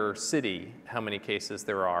particular city how many cases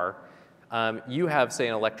there are. You have, say,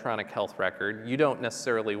 an electronic health record. You don't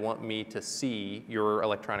necessarily want me to see your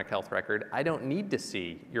electronic health record. I don't need to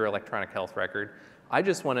see your electronic health record. I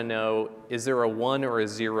just want to know, is there a 1 or a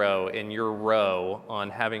 0 in your row on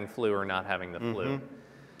having flu or not having the flu?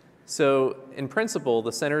 So in principle,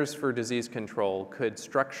 the Centers for Disease Control could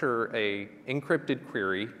structure an encrypted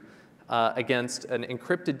query against an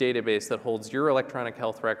encrypted database that holds your electronic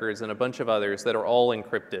health records and a bunch of others that are all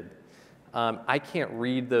encrypted. I can't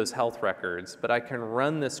read those health records, but I can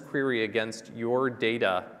run this query against your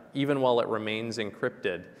data even while it remains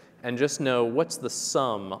encrypted and just know what's the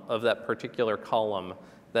sum of that particular column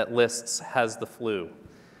that lists has the flu.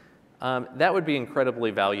 That would be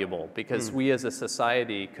incredibly valuable because we as a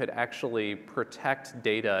society could actually protect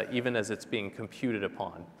data even as it's being computed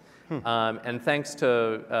upon. And thanks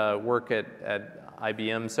to work at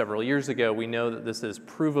IBM several years ago, we know that this is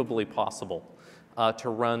provably possible. to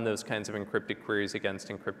run those kinds of encrypted queries against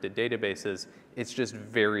encrypted databases. It's just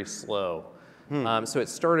very slow. So it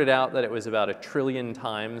started out that it was about 1 trillion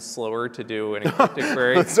times slower to do an encrypted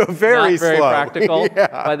query. So very Not very slow. practical.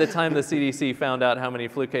 Yeah. By the time the CDC found out how many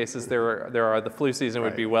flu cases there are, the flu season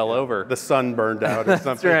would be well over. The sun burned out or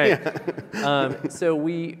something. That's right. So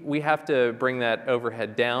we have to bring that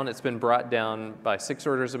overhead down. It's been brought down by 6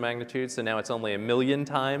 orders of magnitude, so now it's only 1 million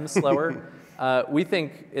times slower. We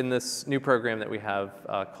think in this new program that we have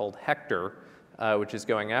called Hector, which is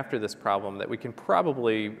going after this problem, that we can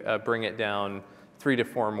probably bring it down 3 to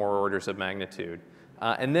 4 more orders of magnitude.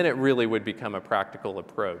 And then it really would become a practical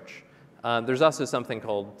approach. There's also something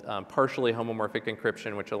called partially homomorphic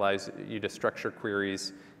encryption, which allows you to structure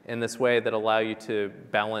queries in this way that allow you to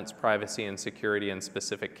balance privacy and security in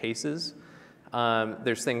specific cases.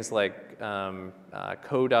 There's things like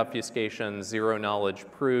code obfuscation, zero-knowledge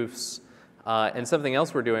proofs, and something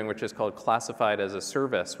else we're doing, which is called classified as a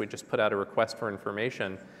service. We just put out a request for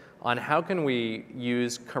information on how can we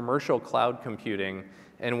use commercial cloud computing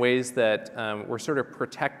in ways that we're sort of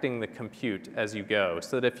protecting the compute as you go,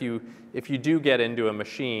 so that if you do get into a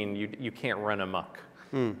machine, you can't run amok.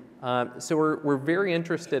 So we're very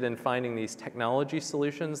interested in finding these technology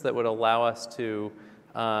solutions that would allow us to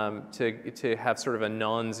have sort of a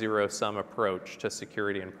non-zero-sum approach to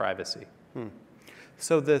security and privacy.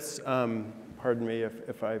 So this, pardon me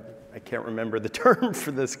if I can't remember the term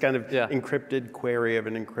for this kind of encrypted query of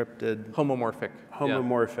an encrypted...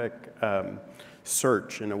 Homomorphic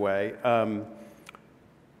search in a way.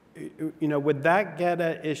 Would that get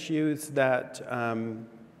at issues that,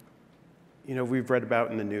 we've read about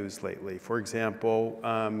in the news lately? For example,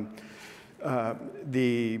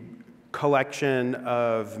 the collection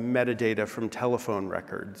of metadata from telephone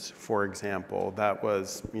records, for example, that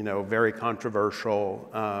was, very controversial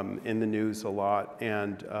in the news a lot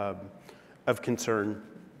and of concern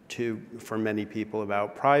for many people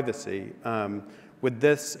about privacy. How would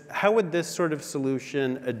this sort of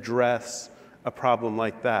solution address a problem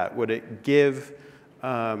like that? Would it give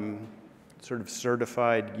sort of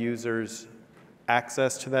certified users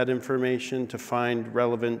access to that information to find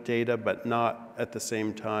relevant data, but not at the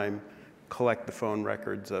same time collect the phone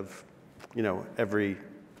records of, every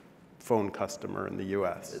phone customer in the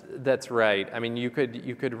U.S.? That's right. I mean, you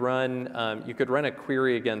could run a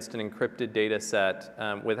query against an encrypted data set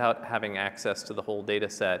without having access to the whole data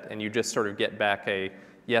set, and you just sort of get back a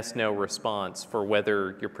yes/no response for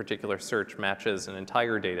whether your particular search matches an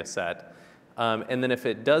entire data set. And then if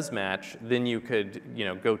it does match, then you could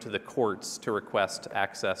go to the courts to request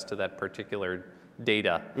access to that particular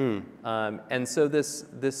data. And so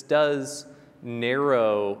this does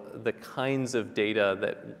narrow the kinds of data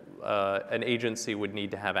that an agency would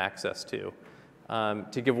need to have access to.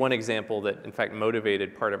 To give one example that, in fact,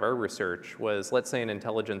 motivated part of our research was, let's say an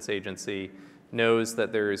intelligence agency knows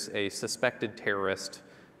that there's a suspected terrorist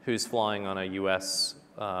who's flying on a US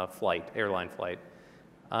airline flight.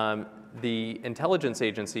 The intelligence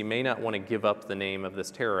agency may not want to give up the name of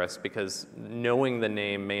this terrorist because knowing the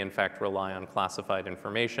name may in fact rely on classified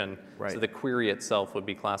information, so the query itself would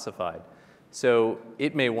be classified. So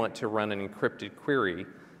it may want to run an encrypted query.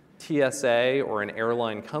 TSA or an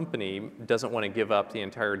airline company doesn't want to give up the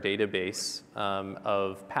entire database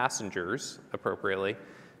of passengers appropriately.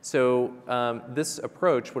 So this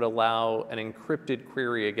approach would allow an encrypted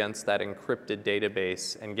query against that encrypted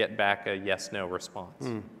database and get back a yes/no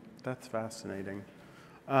response. That's fascinating.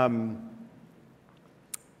 I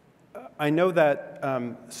know that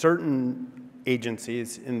certain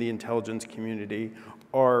agencies in the intelligence community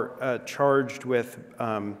are charged with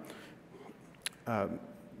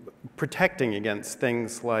protecting against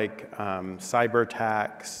things like cyber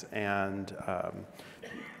attacks and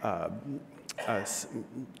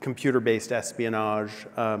computer-based espionage.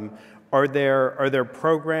 Are there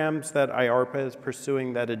programs that IARPA is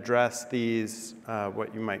pursuing that address these,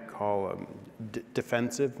 what you might call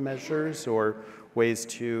defensive measures, or ways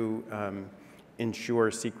to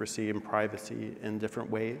ensure secrecy and privacy in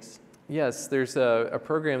different ways? Yes, there's a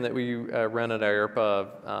program that we run at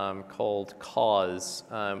IARPA called CAUSE,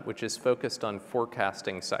 which is focused on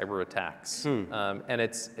forecasting cyber attacks. And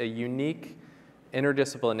it's a unique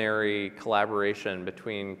interdisciplinary collaboration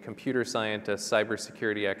between computer scientists,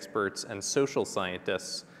 cybersecurity experts, and social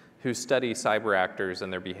scientists who study cyber actors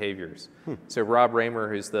and their behaviors. So Rob Raymer,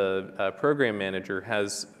 who's the program manager,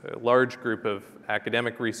 has a large group of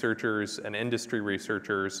academic researchers and industry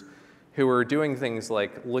researchers who are doing things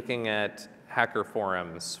like looking at hacker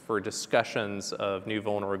forums for discussions of new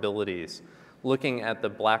vulnerabilities, looking at the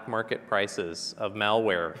black market prices of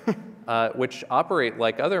malware, which operate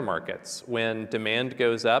like other markets. When demand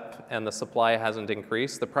goes up and the supply hasn't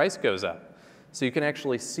increased, the price goes up. So you can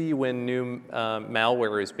actually see when new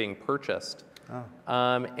malware is being purchased.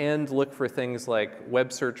 And look for things like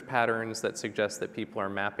web search patterns that suggest that people are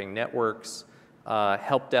mapping networks,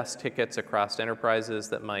 help desk tickets across enterprises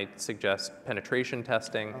that might suggest penetration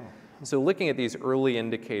testing. So looking at these early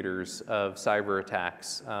indicators of cyber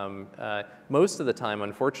attacks, most of the time,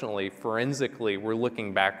 unfortunately, forensically, we're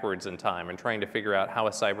looking backwards in time and trying to figure out how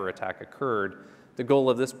a cyber attack occurred. The goal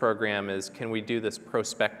of this program is, can we do this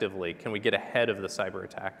prospectively? Can we get ahead of the cyber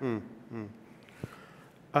attack?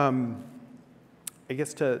 I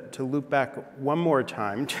guess to loop back one more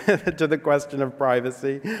time to the question of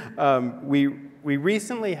privacy, we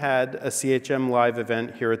recently had a CHM Live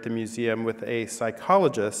event here at the museum with a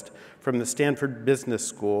psychologist from the Stanford Business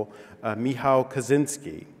School, Michał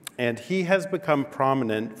Kaczynski. And he has become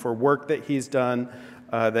prominent for work that he's done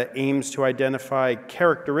that aims to identify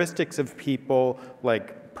characteristics of people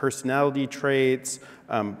like personality traits,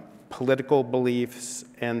 political beliefs,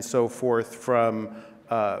 and so forth from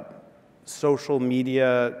social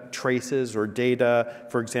media traces or data,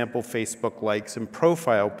 for example, Facebook likes and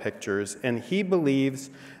profile pictures. And he believes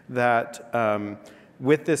that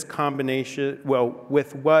with this combination, well,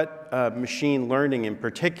 with what machine learning in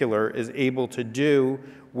particular is able to do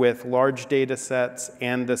with large data sets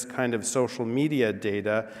and this kind of social media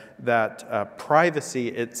data, that privacy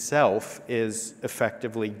itself is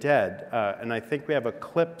effectively dead. And I think we have a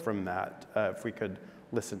clip from that, if we could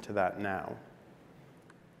listen to that now.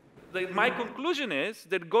 My conclusion is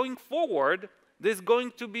that going forward, there's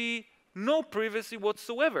going to be no privacy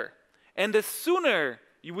whatsoever. And the sooner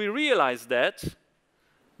we realize that,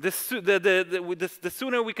 the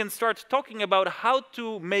sooner we can start talking about how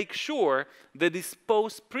to make sure that this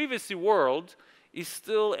post-privacy world is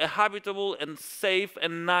still a habitable and safe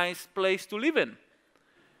and nice place to live in.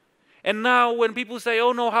 And now when people say,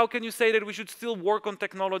 oh no, how can you say that we should still work on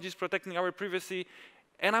technologies protecting our privacy?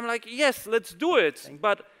 And I'm like, yes, let's do it.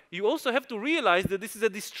 But you also have to realize that this is a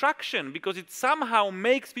distraction because it somehow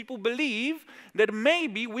makes people believe that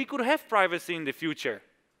maybe we could have privacy in the future.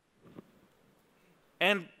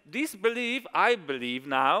 And this belief, I believe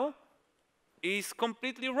now, is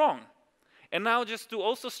completely wrong. And now just to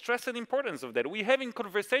also stress the importance of that, we're having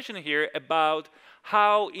conversation here about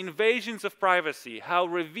how invasions of privacy, how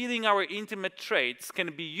revealing our intimate traits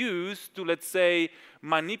can be used to, let's say,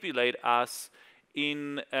 manipulate us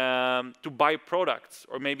to buy products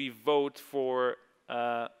or maybe vote for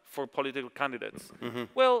political candidates.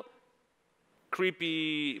 Well,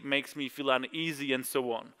 creepy, makes me feel uneasy and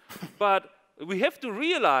so on. But we have to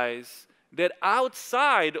realize that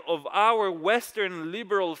outside of our Western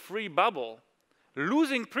liberal free bubble,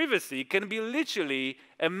 losing privacy can be literally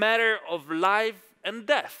a matter of life and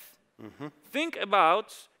death. Think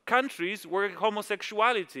about countries where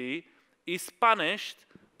homosexuality is punished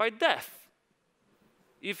by death.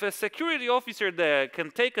 If a security officer there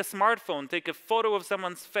can take a smartphone, take a photo of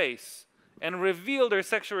someone's face, and reveal their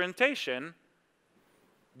sexual orientation,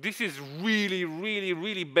 this is really, really,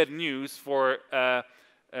 really bad news for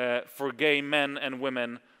gay men and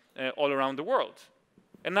women all around the world.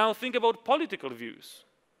 And now think about political views.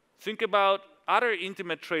 Think about other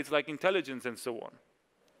intimate traits like intelligence and so on.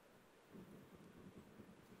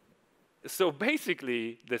 So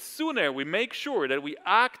basically, the sooner we make sure that we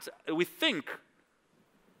act, we think,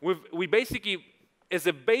 we basically, as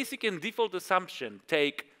a basic and default assumption,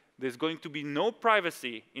 take there's going to be no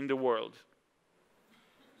privacy in the world.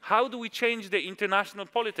 How do we change the international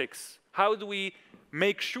politics? How do we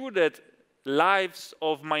make sure that lives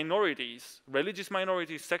of minorities, religious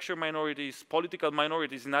minorities, sexual minorities, political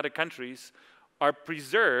minorities in other countries are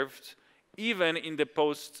preserved even in the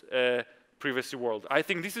post-privacy world? I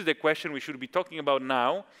think this is the question we should be talking about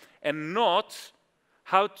now, and not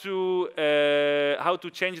how to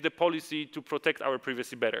change the policy to protect our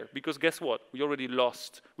privacy better. Because guess what? We already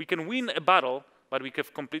lost. We can win a battle, but we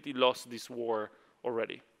have completely lost this war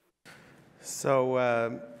already.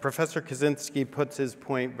 So Professor Kaczynski puts his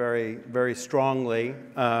point very, very strongly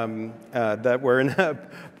that we're in a,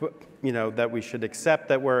 that we should accept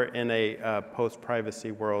that we're in a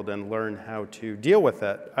post-privacy world and learn how to deal with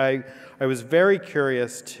it. I was very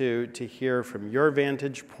curious to hear from your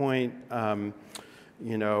vantage point. Do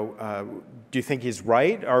you think he's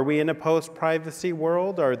right? Are we in a post-privacy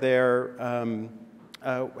world? Are there?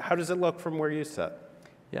 How does it look from where you sit?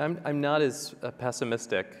 Yeah, I'm not as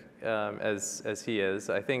pessimistic as he is.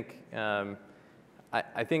 I think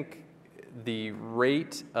the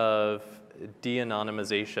rate of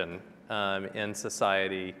de-anonymization in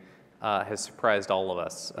society has surprised all of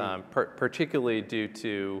us, particularly due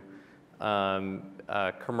to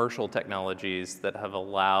commercial technologies that have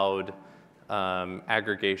allowed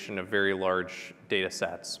aggregation of very large data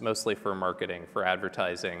sets, mostly for marketing, for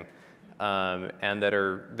advertising, and that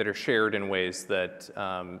are shared in ways that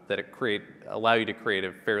allow you to create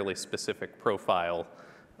a fairly specific profile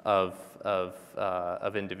of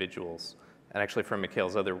individuals. And actually, from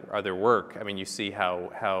Mikhail's other work, I mean, you see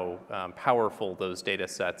how powerful those data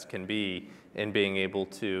sets can be in being able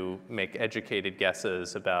to make educated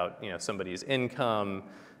guesses about somebody's income,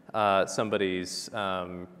 somebody's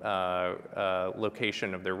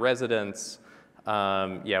location of their residence,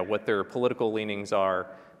 what their political leanings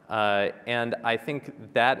are, and I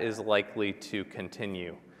think that is likely to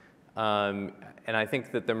continue. And I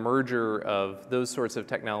think that the merger of those sorts of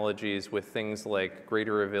technologies with things like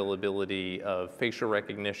greater availability of facial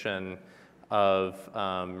recognition, of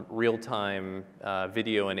real-time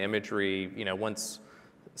video and imagery, once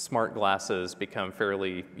smart glasses become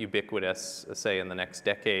fairly ubiquitous, say in the next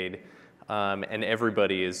decade, and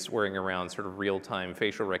everybody is wearing around sort of real-time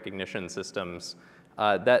facial recognition systems,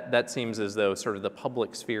 that seems as though sort of the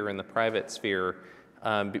public sphere and the private sphere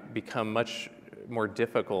become much more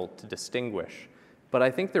difficult to distinguish. But I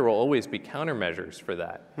think there will always be countermeasures for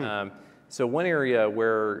that. So one area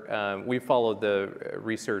where we followed the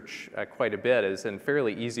research quite a bit is in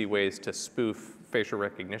fairly easy ways to spoof facial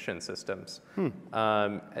recognition systems.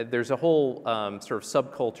 There's a whole sort of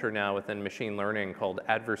subculture now within machine learning called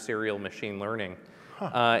adversarial machine learning,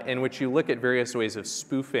 in which you look at various ways of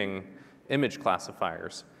spoofing image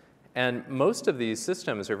classifiers. And most of these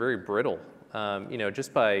systems are very brittle.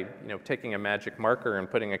 Just by taking a magic marker and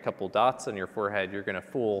putting a couple dots on your forehead, you're going to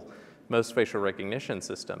fool most facial recognition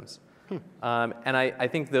systems. And I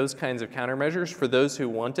think those kinds of countermeasures, for those who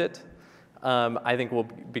want it, I think will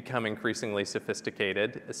become increasingly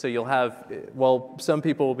sophisticated. So you'll have, some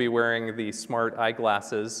people will be wearing the smart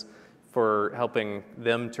eyeglasses for helping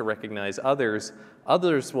them to recognize others.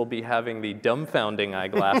 Others will be having the dumbfounding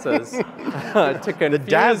eyeglasses to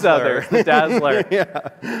confuse others, the dazzler.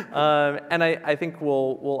 And I think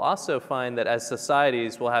we'll also find that as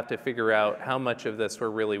societies, we'll have to figure out how much of this we're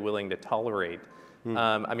really willing to tolerate.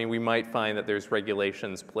 I mean, we might find that there's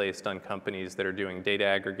regulations placed on companies that are doing data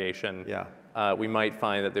aggregation. We might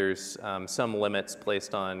find that there's some limits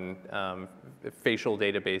placed on facial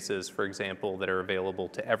databases, for example, that are available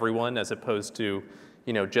to everyone as opposed to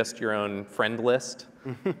just your own friend list.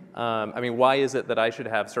 I mean, why is it that I should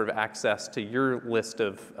have sort of access to your list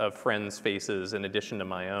of friends' faces in addition to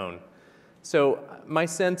my own? So my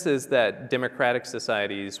sense is that democratic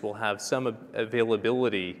societies will have some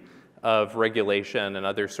availability of regulation and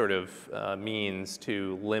other sort of means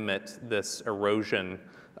to limit this erosion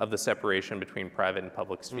of the separation between private and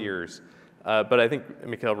public spheres. But I think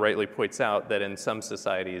Mikhail rightly points out that in some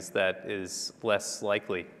societies that is less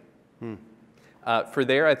likely. For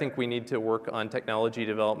there, I think we need to work on technology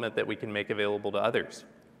development that we can make available to others.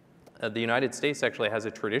 The United States actually has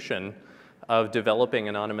a tradition of developing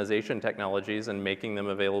anonymization technologies and making them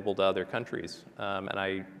available to other countries. And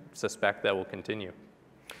I suspect that will continue.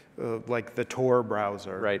 Like the Tor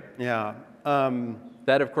browser. Right. Yeah.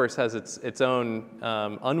 That, of course, has its own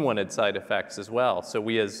unwanted side effects as well. So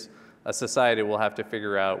we as a society will have to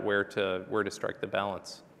figure out where to strike the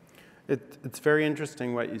balance. It's very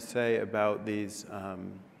interesting what you say about these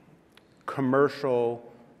commercial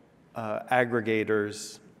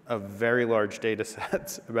aggregators of very large data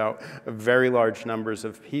sets about very large numbers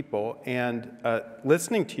of people. And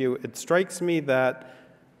listening to you, it strikes me that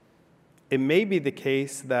it may be the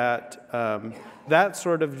case that that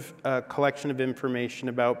sort of collection of information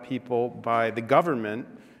about people by the government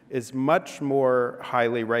is much more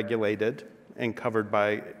highly regulated and covered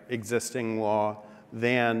by existing law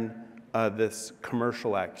than this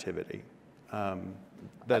commercial activity,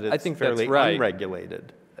 that it's fairly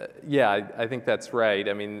unregulated. Yeah, I think that's right.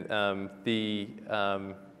 I mean, the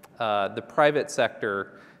private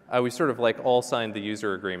sector, we sort of like all signed the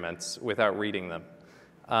user agreements without reading them.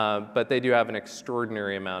 But they do have an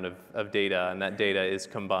extraordinary amount of data, and that data is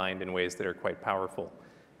combined in ways that are quite powerful.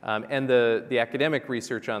 And the academic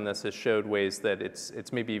research on this has showed ways that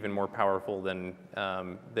it's maybe even more powerful than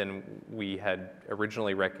we had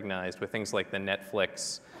originally recognized, with things like the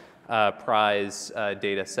Netflix prize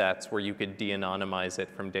data sets, where you could de-anonymize it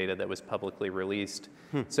from data that was publicly released.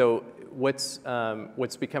 So what's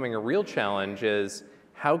becoming a real challenge is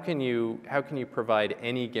how can you provide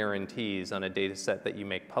any guarantees on a data set that you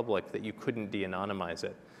make public that you couldn't de-anonymize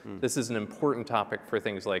it? This is an important topic for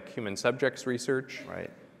things like human subjects research,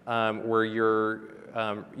 where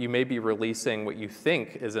you may be releasing what you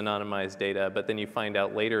think is anonymized data, but then you find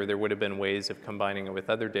out later there would have been ways of combining it with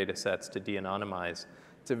other data sets to de-anonymize.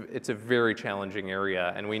 it's a very challenging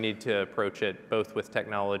area, and we need to approach it both with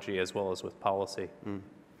technology as well as with policy.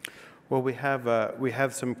 Well, we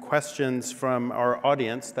have some questions from our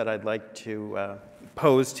audience that I'd like to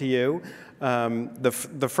pose to you.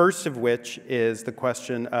 The first of which is the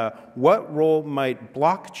question, what role might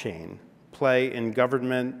blockchain play in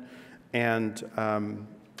government and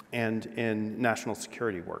in national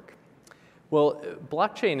security work? Well,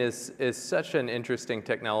 blockchain is such an interesting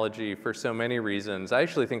technology for so many reasons. I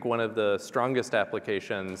actually think one of the strongest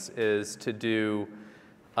applications is to do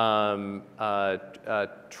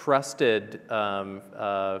trusted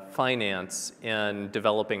finance in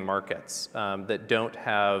developing markets that don't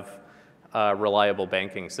have reliable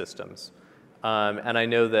banking systems. And I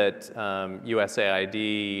know that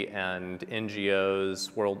USAID and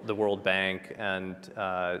NGOs, the World Bank, and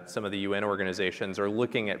some of the UN organizations are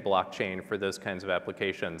looking at blockchain for those kinds of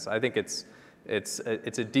applications. I think it's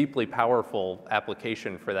a deeply powerful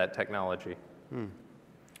application for that technology.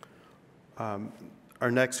 Our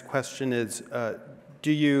next question is,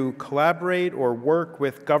 do you collaborate or work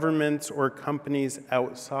with governments or companies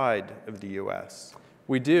outside of the US?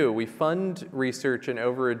 We do. We fund research in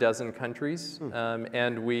over a dozen countries,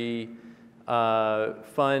 and we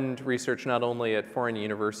fund research not only at foreign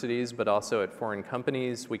universities, but also at foreign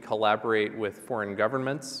companies. We collaborate with foreign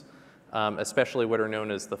governments, especially what are known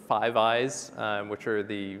as the Five Eyes, which are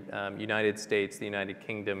the United States, the United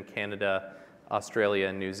Kingdom, Canada, Australia,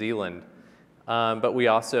 and New Zealand. But we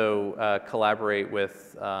also collaborate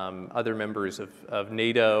with other members of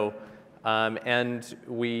NATO, and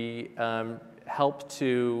we help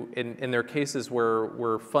to, in their cases where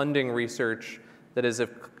we're funding research that is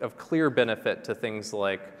of clear benefit to things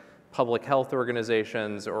like public health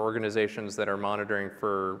organizations or organizations that are monitoring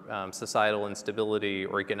for societal instability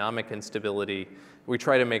or economic instability, we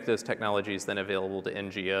try to make those technologies then available to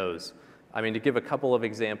NGOs. I mean, to give a couple of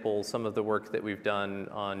examples, some of the work that we've done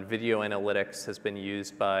on video analytics has been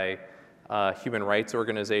used by human rights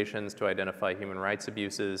organizations to identify human rights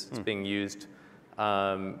abuses. It's being used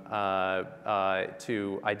to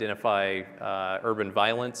identify urban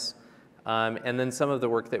violence. And then some of the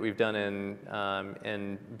work that we've done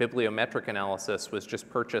in bibliometric analysis was just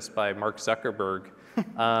purchased by Mark Zuckerberg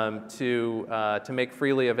to make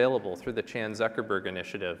freely available through the Chan Zuckerberg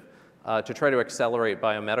Initiative to try to accelerate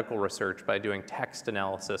biomedical research by doing text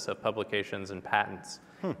analysis of publications and patents.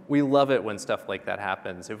 We love it when stuff like that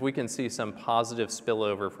happens. If we can see some positive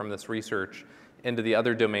spillover from this research into the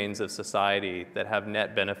other domains of society that have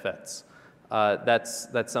net benefits, that's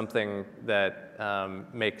something that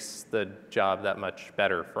makes the job that much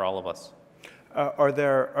better for all of us. Are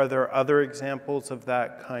there other examples of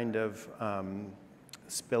that kind of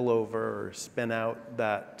spillover or spin out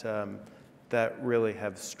that really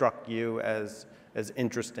have struck you as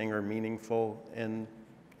interesting or meaningful in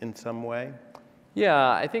some way?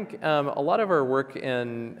 Yeah, I think a lot of our work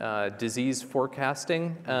in disease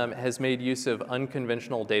forecasting has made use of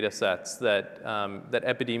unconventional data sets that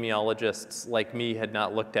epidemiologists like me had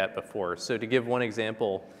not looked at before. So to give one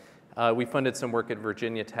example, we funded some work at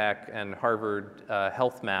Virginia Tech and Harvard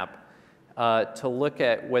Health Map to look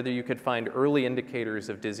at whether you could find early indicators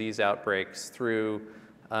of disease outbreaks through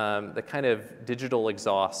the kind of digital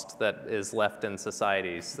exhaust that is left in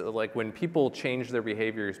societies. So like when people change their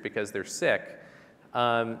behaviors because they're sick,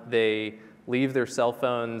 they leave their cell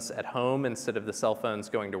phones at home instead of the cell phones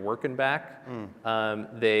going to work and back.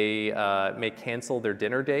 They may cancel their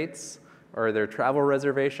dinner dates or their travel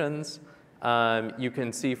reservations. You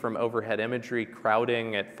can see from overhead imagery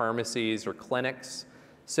crowding at pharmacies or clinics.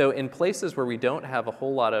 So in places where we don't have a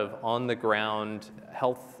whole lot of on-the-ground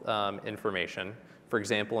health information, for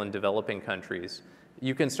example, in developing countries,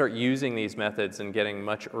 you can start using these methods and getting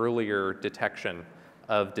much earlier detection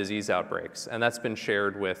of disease outbreaks, and that's been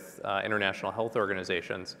shared with international health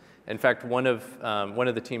organizations. In fact, one of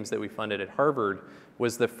the teams that we funded at Harvard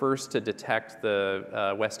was the first to detect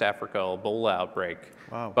the West Africa Ebola outbreak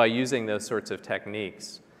by using those sorts of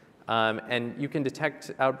techniques. And you can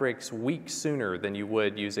detect outbreaks weeks sooner than you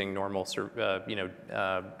would using normal,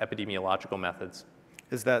 epidemiological methods.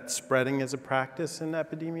 Is that spreading as a practice in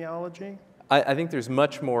epidemiology? I think there's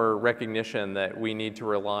much more recognition that we need to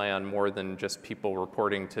rely on more than just people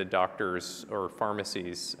reporting to doctors or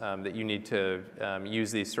pharmacies, that you need to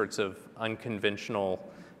use these sorts of unconventional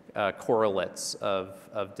correlates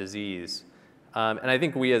of disease. And I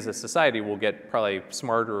think we as a society will get probably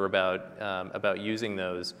smarter about using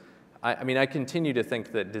those. I mean, I continue to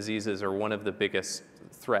think that diseases are one of the biggest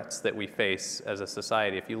threats that we face as a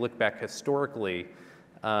society. If you look back historically,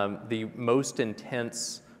 the most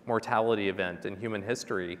intense mortality event in human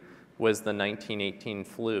history was the 1918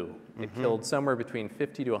 flu. It killed somewhere between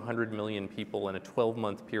 50 to 100 million people in a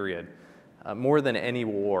 12-month period, more than any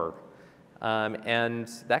war. And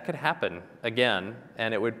that could happen again,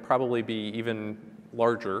 and it would probably be even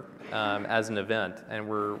larger as an event, and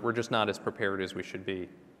we're just not as prepared as we should be.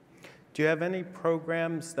 Do you have any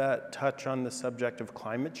programs that touch on the subject of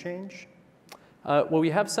climate change? Well, we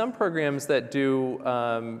have some programs that do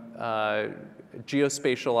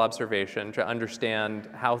geospatial observation to understand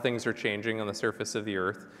how things are changing on the surface of the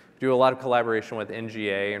Earth. We do a lot of collaboration with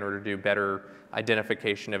NGA in order to do better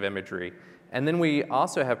identification of imagery. And then we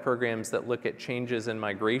also have programs that look at changes in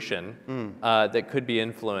migration that could be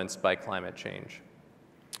influenced by climate change.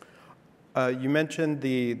 You mentioned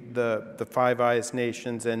the Five Eyes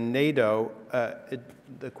nations and NATO.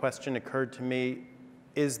 The question occurred to me,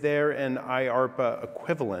 is there an IARPA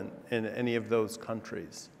equivalent in any of those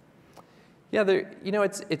countries? Yeah,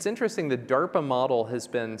 it's interesting. The DARPA model has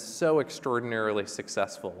been so extraordinarily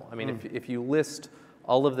successful. I mean, if you list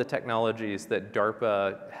all of the technologies that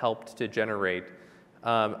DARPA helped to generate,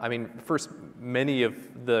 I mean, first, many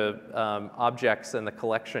of the objects in the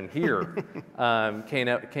collection here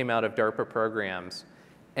came out of DARPA programs.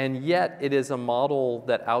 And yet, it is a model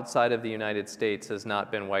that outside of the United States has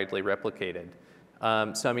not been widely replicated.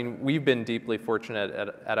 So, I mean, we've been deeply fortunate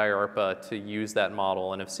at IARPA to use that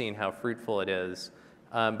model and have seen how fruitful it is.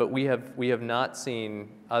 But we have not seen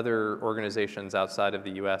other organizations outside of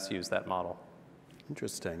the US use that model.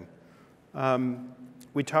 Interesting.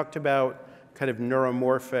 We talked about kind of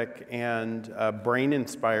neuromorphic and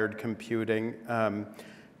brain-inspired computing.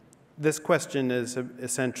 This question is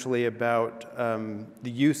essentially about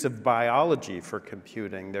the use of biology for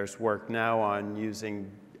computing. There's work now on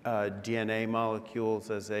using DNA molecules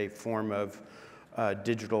as a form of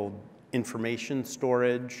digital information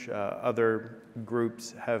storage. Other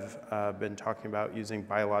groups have been talking about using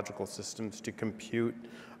biological systems to compute.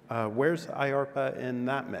 Where's IARPA in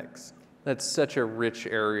that mix? That's such a rich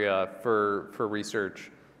area for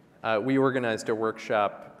research. We organized a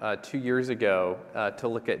workshop 2 years ago to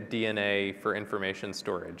look at DNA for information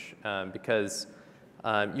storage because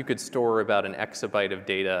you could store about an exabyte of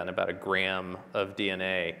data and about a gram of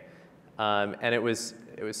DNA. And it was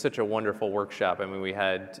such a wonderful workshop. I mean, we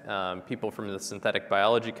had people from the synthetic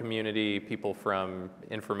biology community, people from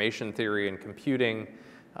information theory and computing,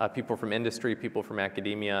 people from industry, people from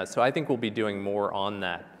academia. So I think we'll be doing more on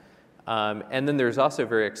that. And then there's also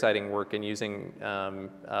very exciting work in using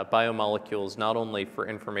biomolecules not only for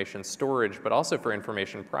information storage, but also for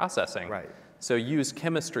information processing. Right. So use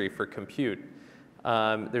chemistry for compute.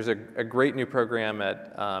 There's a great new program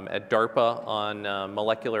at DARPA on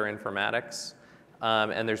molecular informatics.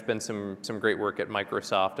 And there's been some great work at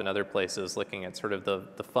Microsoft and other places looking at sort of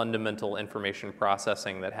the fundamental information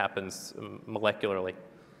processing that happens molecularly.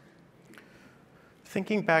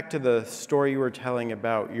 Thinking back to the story you were telling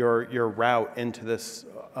about your route into this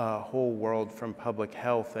whole world from public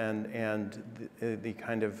health and the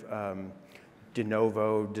kind of de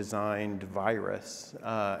novo designed virus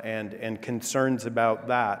and concerns about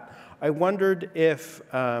that, I wondered if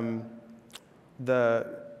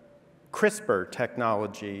the CRISPR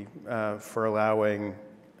technology for allowing,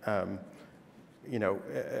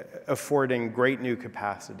 affording great new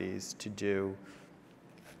capacities to do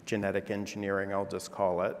genetic engineering, I'll just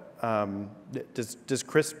call it. Does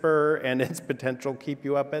CRISPR and its potential keep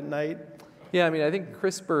you up at night? Yeah, I mean, I think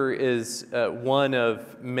CRISPR is one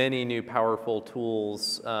of many new powerful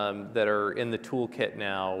tools that are in the toolkit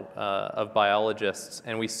now of biologists,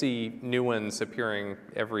 and we see new ones appearing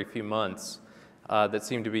every few months that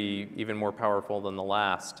seem to be even more powerful than the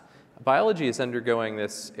last. Biology is undergoing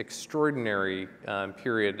this extraordinary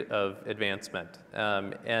period of advancement,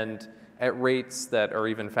 and at rates that are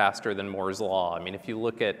even faster than Moore's law. I mean, if you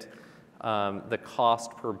look at the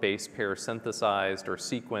cost per base pair synthesized or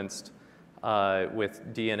sequenced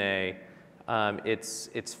with DNA,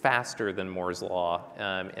 it's faster than Moore's law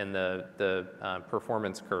in the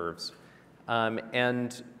performance curves.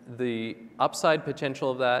 And the upside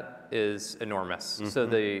potential of that is enormous. Mm-hmm. So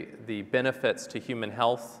the benefits to human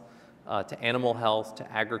health, to animal health,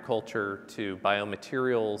 to agriculture, to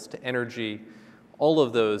biomaterials, to energy, all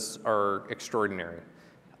of those are extraordinary.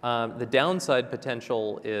 The downside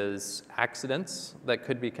potential is accidents that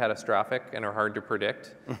could be catastrophic and are hard to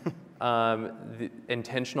predict. The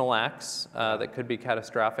intentional acts that could be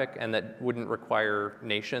catastrophic and that wouldn't require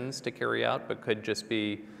nations to carry out, but could just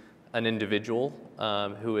be an individual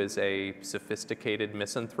who is a sophisticated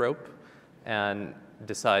misanthrope and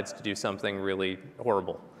decides to do something really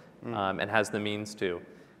horrible and has the means to.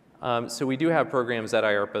 So we do have programs at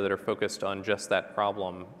IARPA that are focused on just that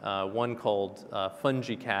problem. One called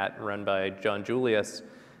FungiCat, run by John Julius,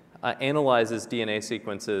 analyzes DNA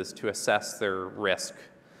sequences to assess their risk.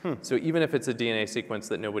 So even if it's a DNA sequence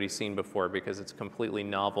that nobody's seen before because it's completely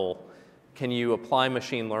novel, can you apply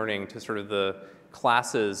machine learning to sort of the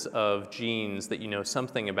classes of genes that you know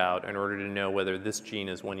something about in order to know whether this gene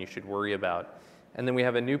is one you should worry about? And then we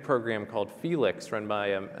have a new program called Felix, run by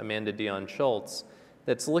Amanda Dion-Schultz,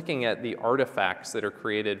 that's looking at the artifacts that are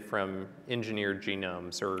created from engineered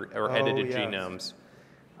genomes or edited genomes.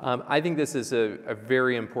 I think this is a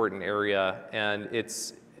very important area, and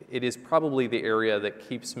it is probably the area that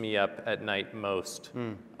keeps me up at night most.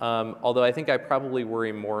 Although I think I probably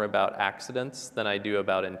worry more about accidents than I do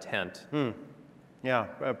about intent. Yeah.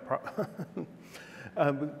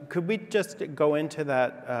 Could we just go into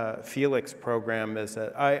that Felix program?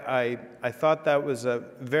 I thought that was a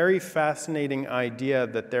very fascinating idea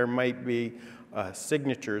that there might be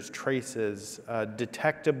signatures, traces,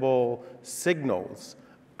 detectable signals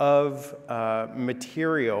of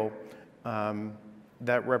material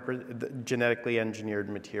that represent genetically engineered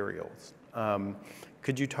materials.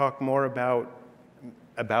 Could you talk more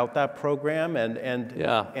about that program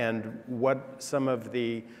and what some of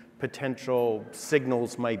the potential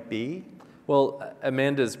signals might be? Well,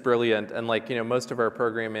 Amanda's brilliant, and like most of our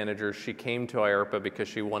program managers, she came to IARPA because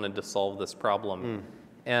she wanted to solve this problem,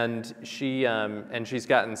 and she's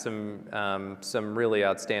gotten some really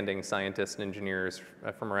outstanding scientists and engineers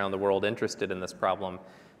from around the world interested in this problem.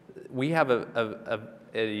 We have a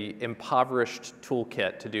impoverished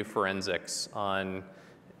toolkit to do forensics on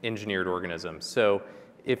engineered organisms. So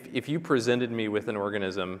if you presented me with an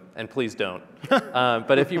organism, and please don't,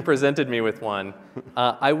 but if you presented me with one,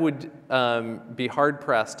 I would be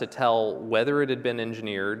hard-pressed to tell whether it had been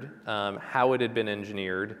engineered, how it had been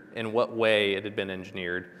engineered, in what way it had been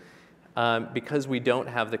engineered, because we don't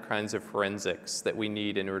have the kinds of forensics that we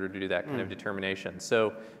need in order to do that kind of determination.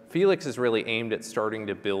 So Felix is really aimed at starting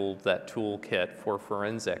to build that toolkit for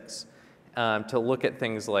forensics. To look at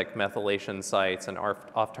things like methylation sites and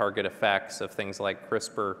off-target effects of things like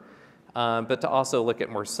CRISPR, but to also look at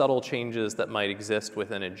more subtle changes that might exist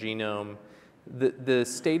within a genome. The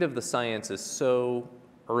state of the science is so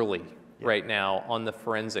early right now on the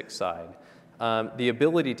forensic side. The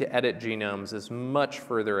ability to edit genomes is much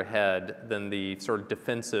further ahead than the sort of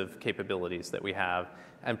defensive capabilities that we have.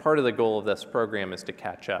 And part of the goal of this program is to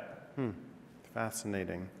catch up.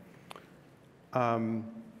 Fascinating.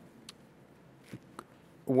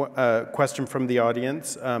 Question from the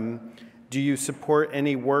audience. Do you support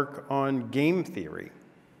any work on game theory?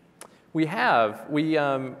 We have.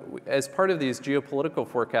 As part of these geopolitical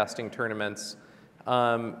forecasting tournaments,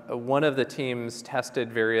 one of the teams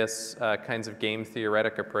tested various kinds of game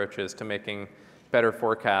theoretic approaches to making better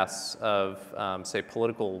forecasts of, say,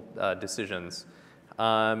 political decisions.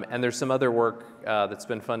 And there's some other work that's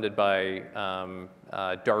been funded by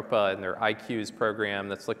DARPA and their IQs program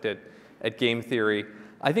that's looked at game theory.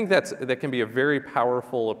 I think that can be a very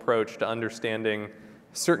powerful approach to understanding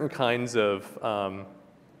certain kinds of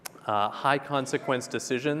high consequence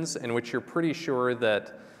decisions in which you're pretty sure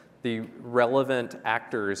that the relevant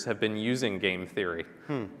actors have been using game theory.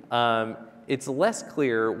 It's less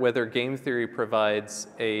clear whether game theory provides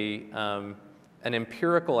an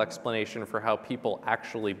empirical explanation for how people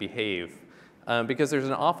actually behave, because there's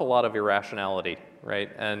an awful lot of irrationality,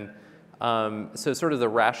 right? And so sort of the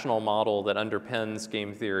rational model that underpins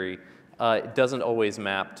game theory doesn't always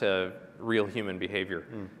map to real human behavior.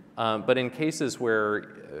 But in cases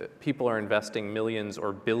where people are investing millions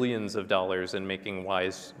or billions of dollars in making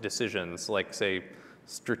wise decisions, like, say,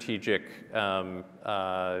 strategic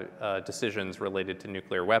decisions related to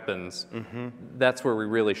nuclear weapons, that's where we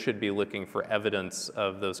really should be looking for evidence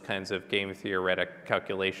of those kinds of game theoretic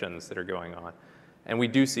calculations that are going on. And we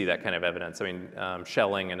do see that kind of evidence. I mean,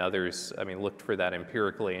 Schelling and others, looked for that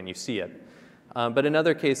empirically, and you see it. But in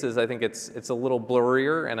other cases, I think it's a little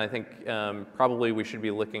blurrier, and I think probably we should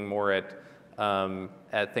be looking more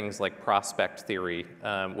at things like prospect theory,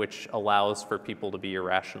 which allows for people to be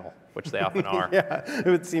irrational, which they often are. Yeah, it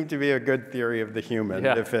would seem to be a good theory of the human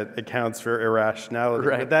if it accounts for irrationality.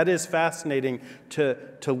 Right. But that is fascinating to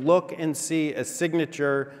look and see a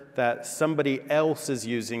signature that somebody else is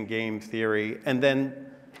using game theory and then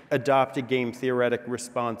adopt a game theoretic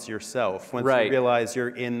response yourself once you realize you're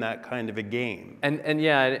in that kind of a game. And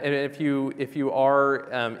if you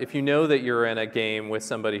know that you're in a game with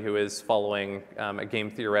somebody who is following a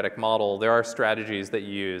game theoretic model, there are strategies that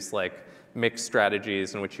you use, like mixed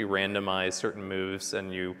strategies in which you randomize certain moves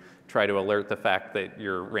and you try to alert the fact that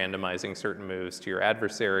you're randomizing certain moves to your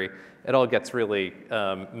adversary. It all gets really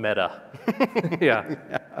meta. Yeah.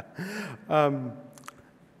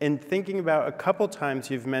 In thinking about, a couple times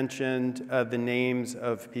you've mentioned the names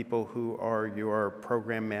of people who are your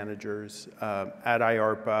program managers at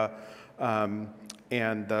IARPA,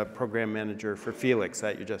 and the program manager for Felix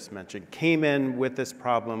that you just mentioned came in with this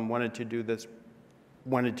problem, wanted to do this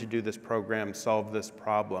program, solve this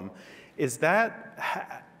problem. Is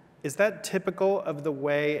that typical of the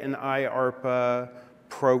way an IARPA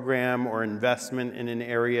program or investment in an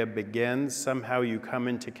area begins? Somehow you come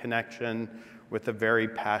into connection with a very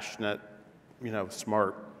passionate,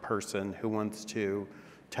 smart person who wants to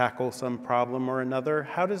tackle some problem or another.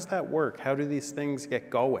 How does that work? How do these things get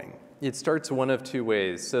going? It starts one of two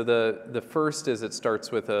ways. So the first is it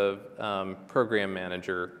starts with a program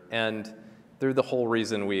manager, and they're the whole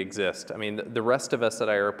reason we exist. I mean, the rest of us at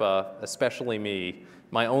IARPA, especially me,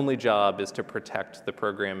 my only job is to protect the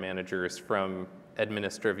program managers from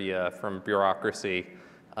administrivia, from bureaucracy.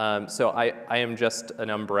 So I am just an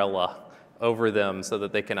umbrella over them so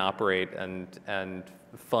that they can operate and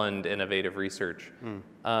fund innovative research.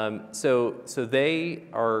 So they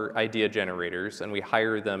are idea generators, and we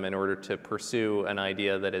hire them in order to pursue an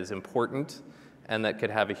idea that is important and that could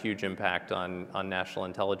have a huge impact on national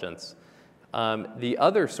intelligence. The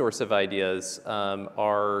other source of ideas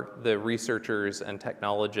are the researchers and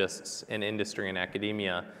technologists in industry and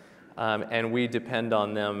academia, and we depend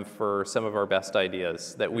on them for some of our best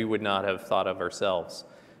ideas that we would not have thought of ourselves.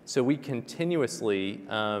 So we continuously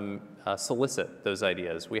solicit those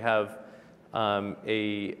ideas. We have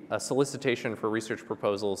a solicitation for research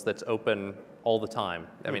proposals that's open all the time.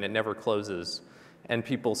 I mean, it never closes, and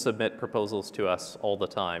people submit proposals to us all the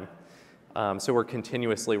time. So we're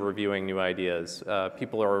continuously reviewing new ideas.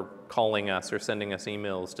 People are calling us or sending us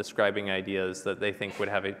emails describing ideas that they think would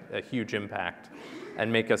have a huge impact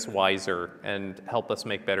and make us wiser and help us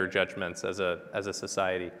make better judgments as a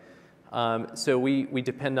society. So we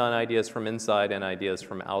depend on ideas from inside and ideas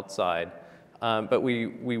from outside, but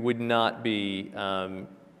we would not be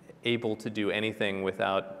able to do anything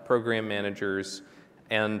without program managers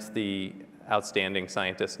and the outstanding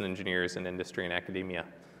scientists and engineers in industry and academia.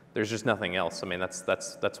 There's just nothing else. I mean,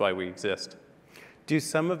 that's why we exist. Do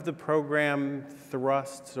some of the program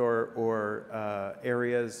thrusts or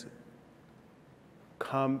areas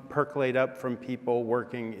percolate up from people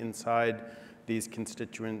working inside these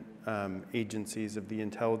constituent agencies of the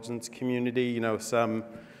intelligence community? Some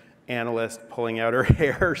analyst pulling out her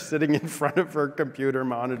hair, sitting in front of her computer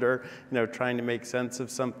monitor, trying to make sense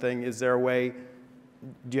of something. Is there a way?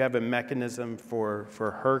 Do you have a mechanism for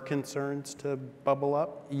her concerns to bubble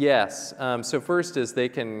up? Yes. So first is they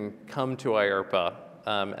can come to IARPA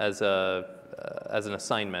as an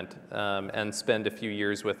assignment and spend a few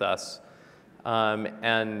years with us.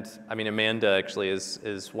 And I mean, Amanda actually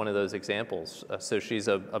is one of those examples. So she's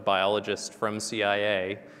a biologist from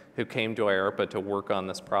CIA who came to IARPA to work on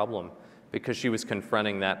this problem because she was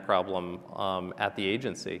confronting that problem at the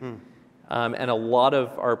agency. And a lot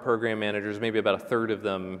of our program managers, maybe about a third of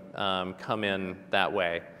them, come in that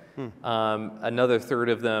way. Another third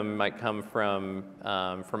of them might come from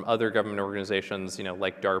other government organizations,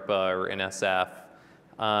 like DARPA or NSF.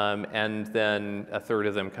 And then a third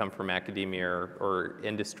of them come from academia or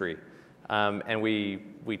industry. And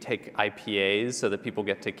we take IPAs so that people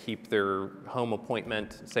get to keep their home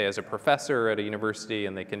appointment, say as a professor at a university,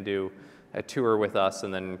 and they can do a tour with us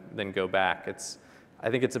and then go back. I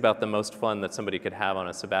think it's about the most fun that somebody could have on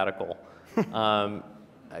a sabbatical.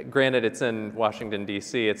 Granted, it's in Washington,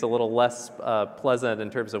 D.C. It's a little less pleasant in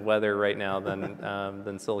terms of weather right now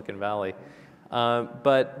than Silicon Valley.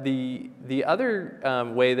 But the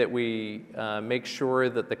other way that we make sure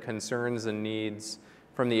that the concerns and needs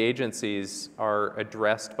from the agencies are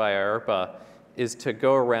addressed by IARPA is to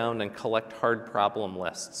go around and collect hard problem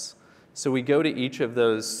lists. So we go to each of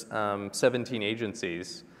those 17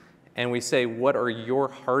 agencies and we say, what are your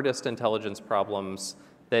hardest intelligence problems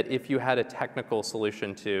that if you had a technical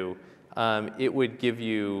solution to, it would give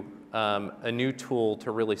you a new tool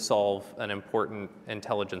to really solve an important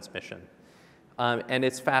intelligence mission. And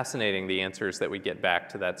it's fascinating, the answers that we get back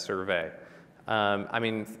to that survey. I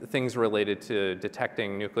mean, things related to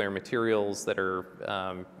detecting nuclear materials that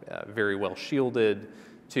are very well shielded,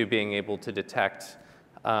 to being able to detect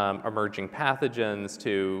emerging pathogens,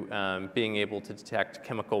 to being able to detect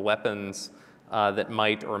chemical weapons that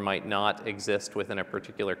might or might not exist within a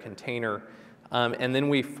particular container. And then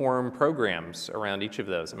we form programs around each of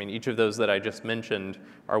those. I mean, each of those that I just mentioned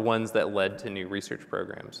are ones that led to new research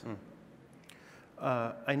programs.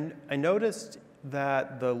 I noticed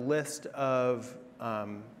that the list of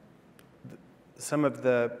some of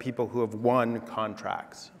the people who have won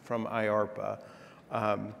contracts from IARPA,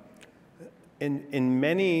 in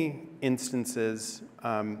many instances,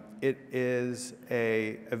 it is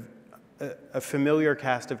a familiar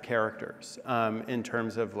cast of characters in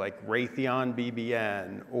terms of like Raytheon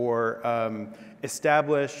BBN or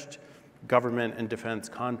established government and defense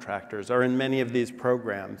contractors are in many of these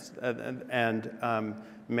programs, and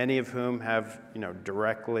many of whom have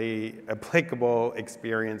directly applicable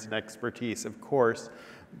experience and expertise. Of course,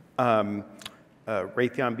 Raytheon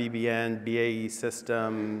BBN, BAE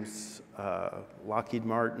Systems, Lockheed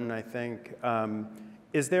Martin, I think.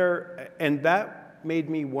 Is there, and that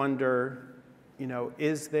made me wonder,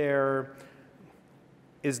 is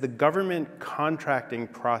the government contracting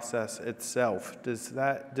process itself, does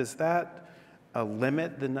that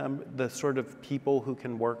limit the sort of people who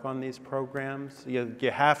can work on these programs?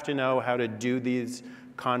 You have to know how to do these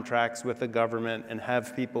contracts with the government and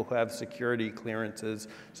have people who have security clearances.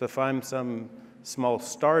 So if I'm some small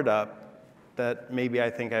startup that maybe I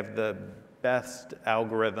think I have the best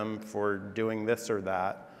algorithm for doing this or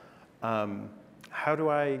that, how do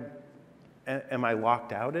am I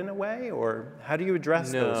locked out in a way, or how do you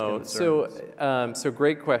address those concerns? So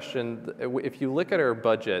great question. If you look at our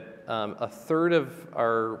budget, a third of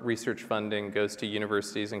our research funding goes to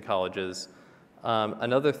universities and colleges.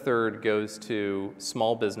 Another third goes to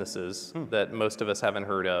small businesses that most of us haven't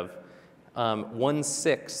heard of.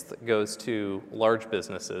 1/6 goes to large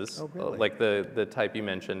businesses, like the type you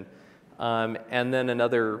mentioned. And then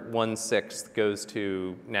another 1/6 goes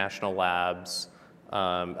to national labs,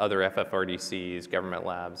 other FFRDCs, government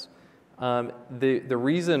labs. The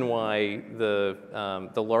reason why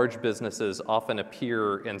the large businesses often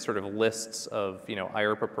appear in sort of lists of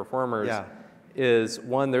IARPA performers is,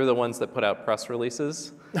 one, they're the ones that put out press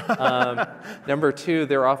releases. Number two,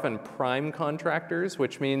 they're often prime contractors,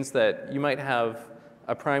 which means that you might have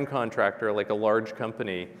a prime contractor, like a large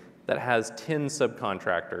company, that has 10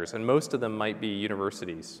 subcontractors, and most of them might be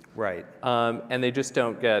universities. Right. And they just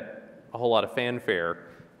don't get a whole lot of fanfare.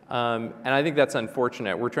 And I think that's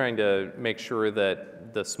unfortunate. We're trying to make sure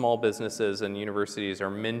that the small businesses and universities are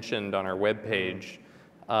mentioned on our webpage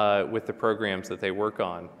with the programs that they work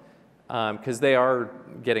on, because they are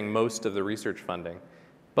getting most of the research funding.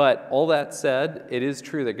 But all that said, it is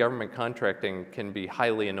true that government contracting can be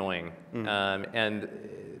highly annoying. And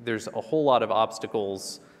there's a whole lot of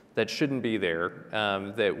obstacles that shouldn't be there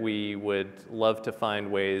that we would love to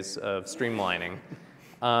find ways of streamlining.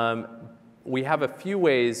 We have a few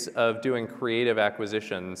ways of doing creative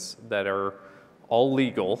acquisitions that are all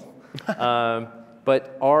legal,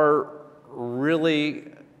 but are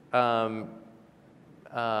really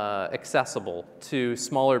accessible to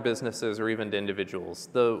smaller businesses or even to individuals.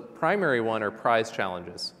 The primary one are prize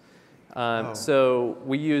challenges. So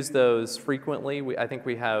we use those frequently. I think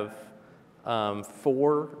we have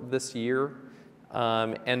 4 this year,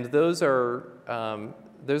 and those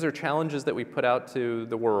are challenges that we put out to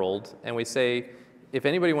the world, and we say, if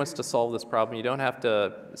anybody wants to solve this problem, you don't have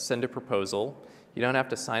to send a proposal, you don't have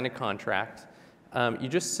to sign a contract, you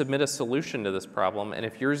just submit a solution to this problem, and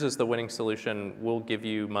if yours is the winning solution, we'll give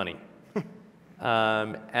you money.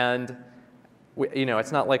 And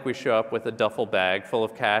it's not like we show up with a duffel bag full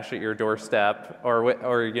of cash at your doorstep, or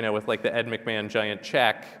with like the Ed McMahon giant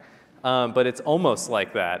check, but it's almost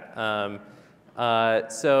like that.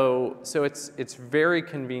 So it's very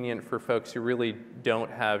convenient for folks who really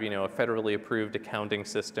don't have a federally approved accounting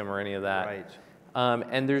system or any of that. Right.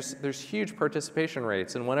 And there's huge participation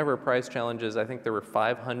rates. In one of our prize challenges, I think there were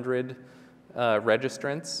 500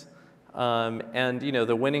 registrants, and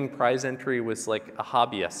the winning prize entry was like a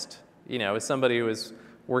hobbyist. It was somebody who was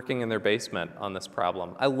working in their basement on this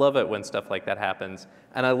problem. I love it when stuff like that happens.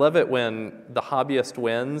 And I love it when the hobbyist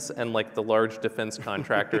wins and like the large defense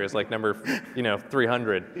contractor is like number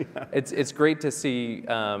 300. Yeah. It's great to see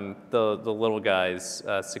the little guys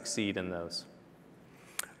succeed in those.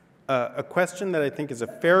 A question that I think is a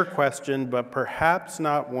fair question, but perhaps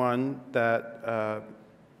not one that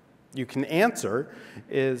you can answer,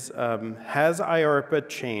 is has IARPA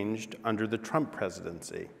changed under the Trump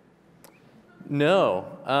presidency? No.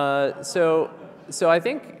 So I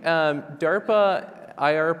think DARPA,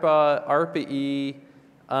 IARPA, ARPA-E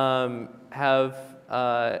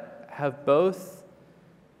have both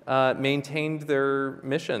maintained their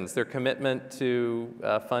missions, their commitment to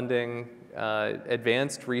funding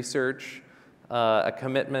advanced research, a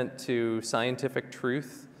commitment to scientific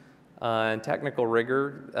truth and technical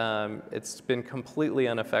rigor. It's been completely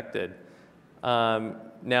unaffected.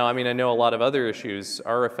 Now, I know a lot of other issues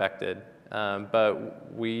are affected,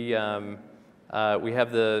 But we have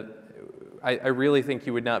I really think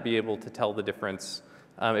you would not be able to tell the difference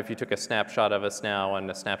if you took a snapshot of us now and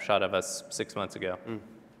a snapshot of us 6 months ago.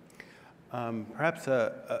 Perhaps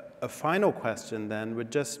a final question then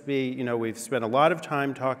would just be, we've spent a lot of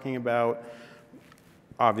time talking about,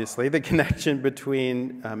 obviously, the connection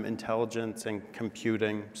between intelligence and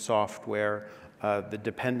computing, software, the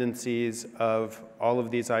dependencies of all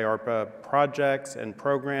of these IARPA projects and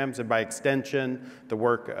programs, and by extension, the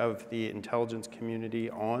work of the intelligence community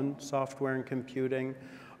on software and computing.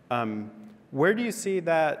 Where do you see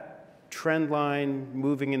that trend line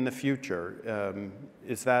moving in the future?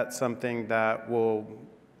 Is that something that will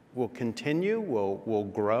continue, will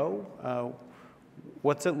grow?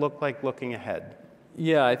 What's it look like looking ahead?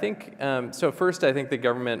 Yeah, I think, so first I think the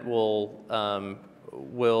government will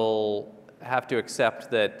have to accept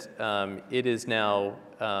that it is now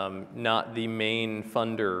not the main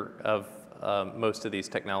funder of most of these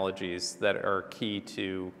technologies that are key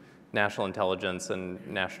to national intelligence and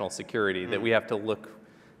national security, that we have to look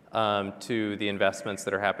to the investments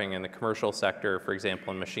that are happening in the commercial sector, for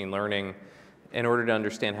example, in machine learning, in order to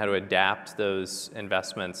understand how to adapt those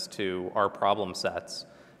investments to our problem sets.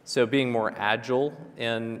 So being more agile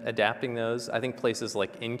in adapting those, I think places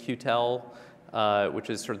like In-Q-Tel, which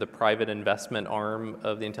is sort of the private investment arm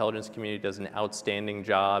of the intelligence community, does an outstanding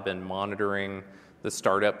job in monitoring the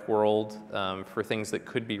startup world for things that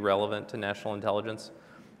could be relevant to national intelligence.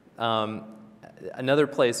 Another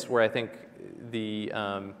place where I think the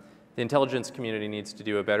intelligence community needs to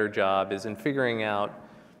do a better job is in figuring out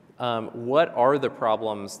what are the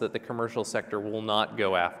problems that the commercial sector will not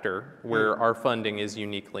go after, where our funding is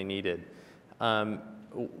uniquely needed.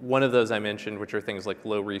 One of those I mentioned, which are things like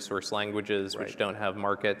low resource languages, which don't have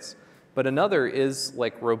markets. But another is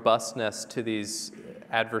like robustness to these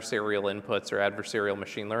adversarial inputs or adversarial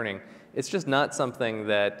machine learning. It's just not something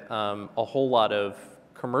that a whole lot of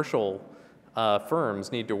commercial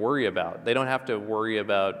firms need to worry about. They don't have to worry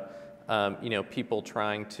about people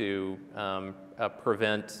trying to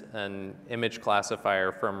prevent an image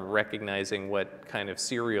classifier from recognizing what kind of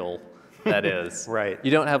cereal that is. Right.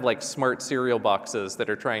 You don't have like smart cereal boxes that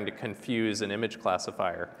are trying to confuse an image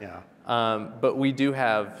classifier. Yeah. But we do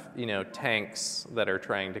have tanks that are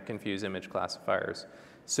trying to confuse image classifiers.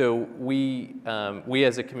 So we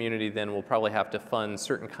as a community then will probably have to fund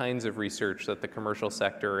certain kinds of research that the commercial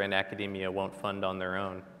sector and academia won't fund on their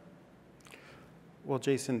own. Well,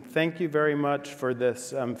 Jason, thank you very much for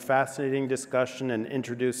this fascinating discussion and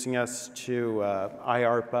introducing us to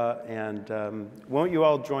IARPA. And won't you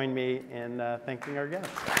all join me in thanking our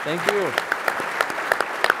guests? Thank you.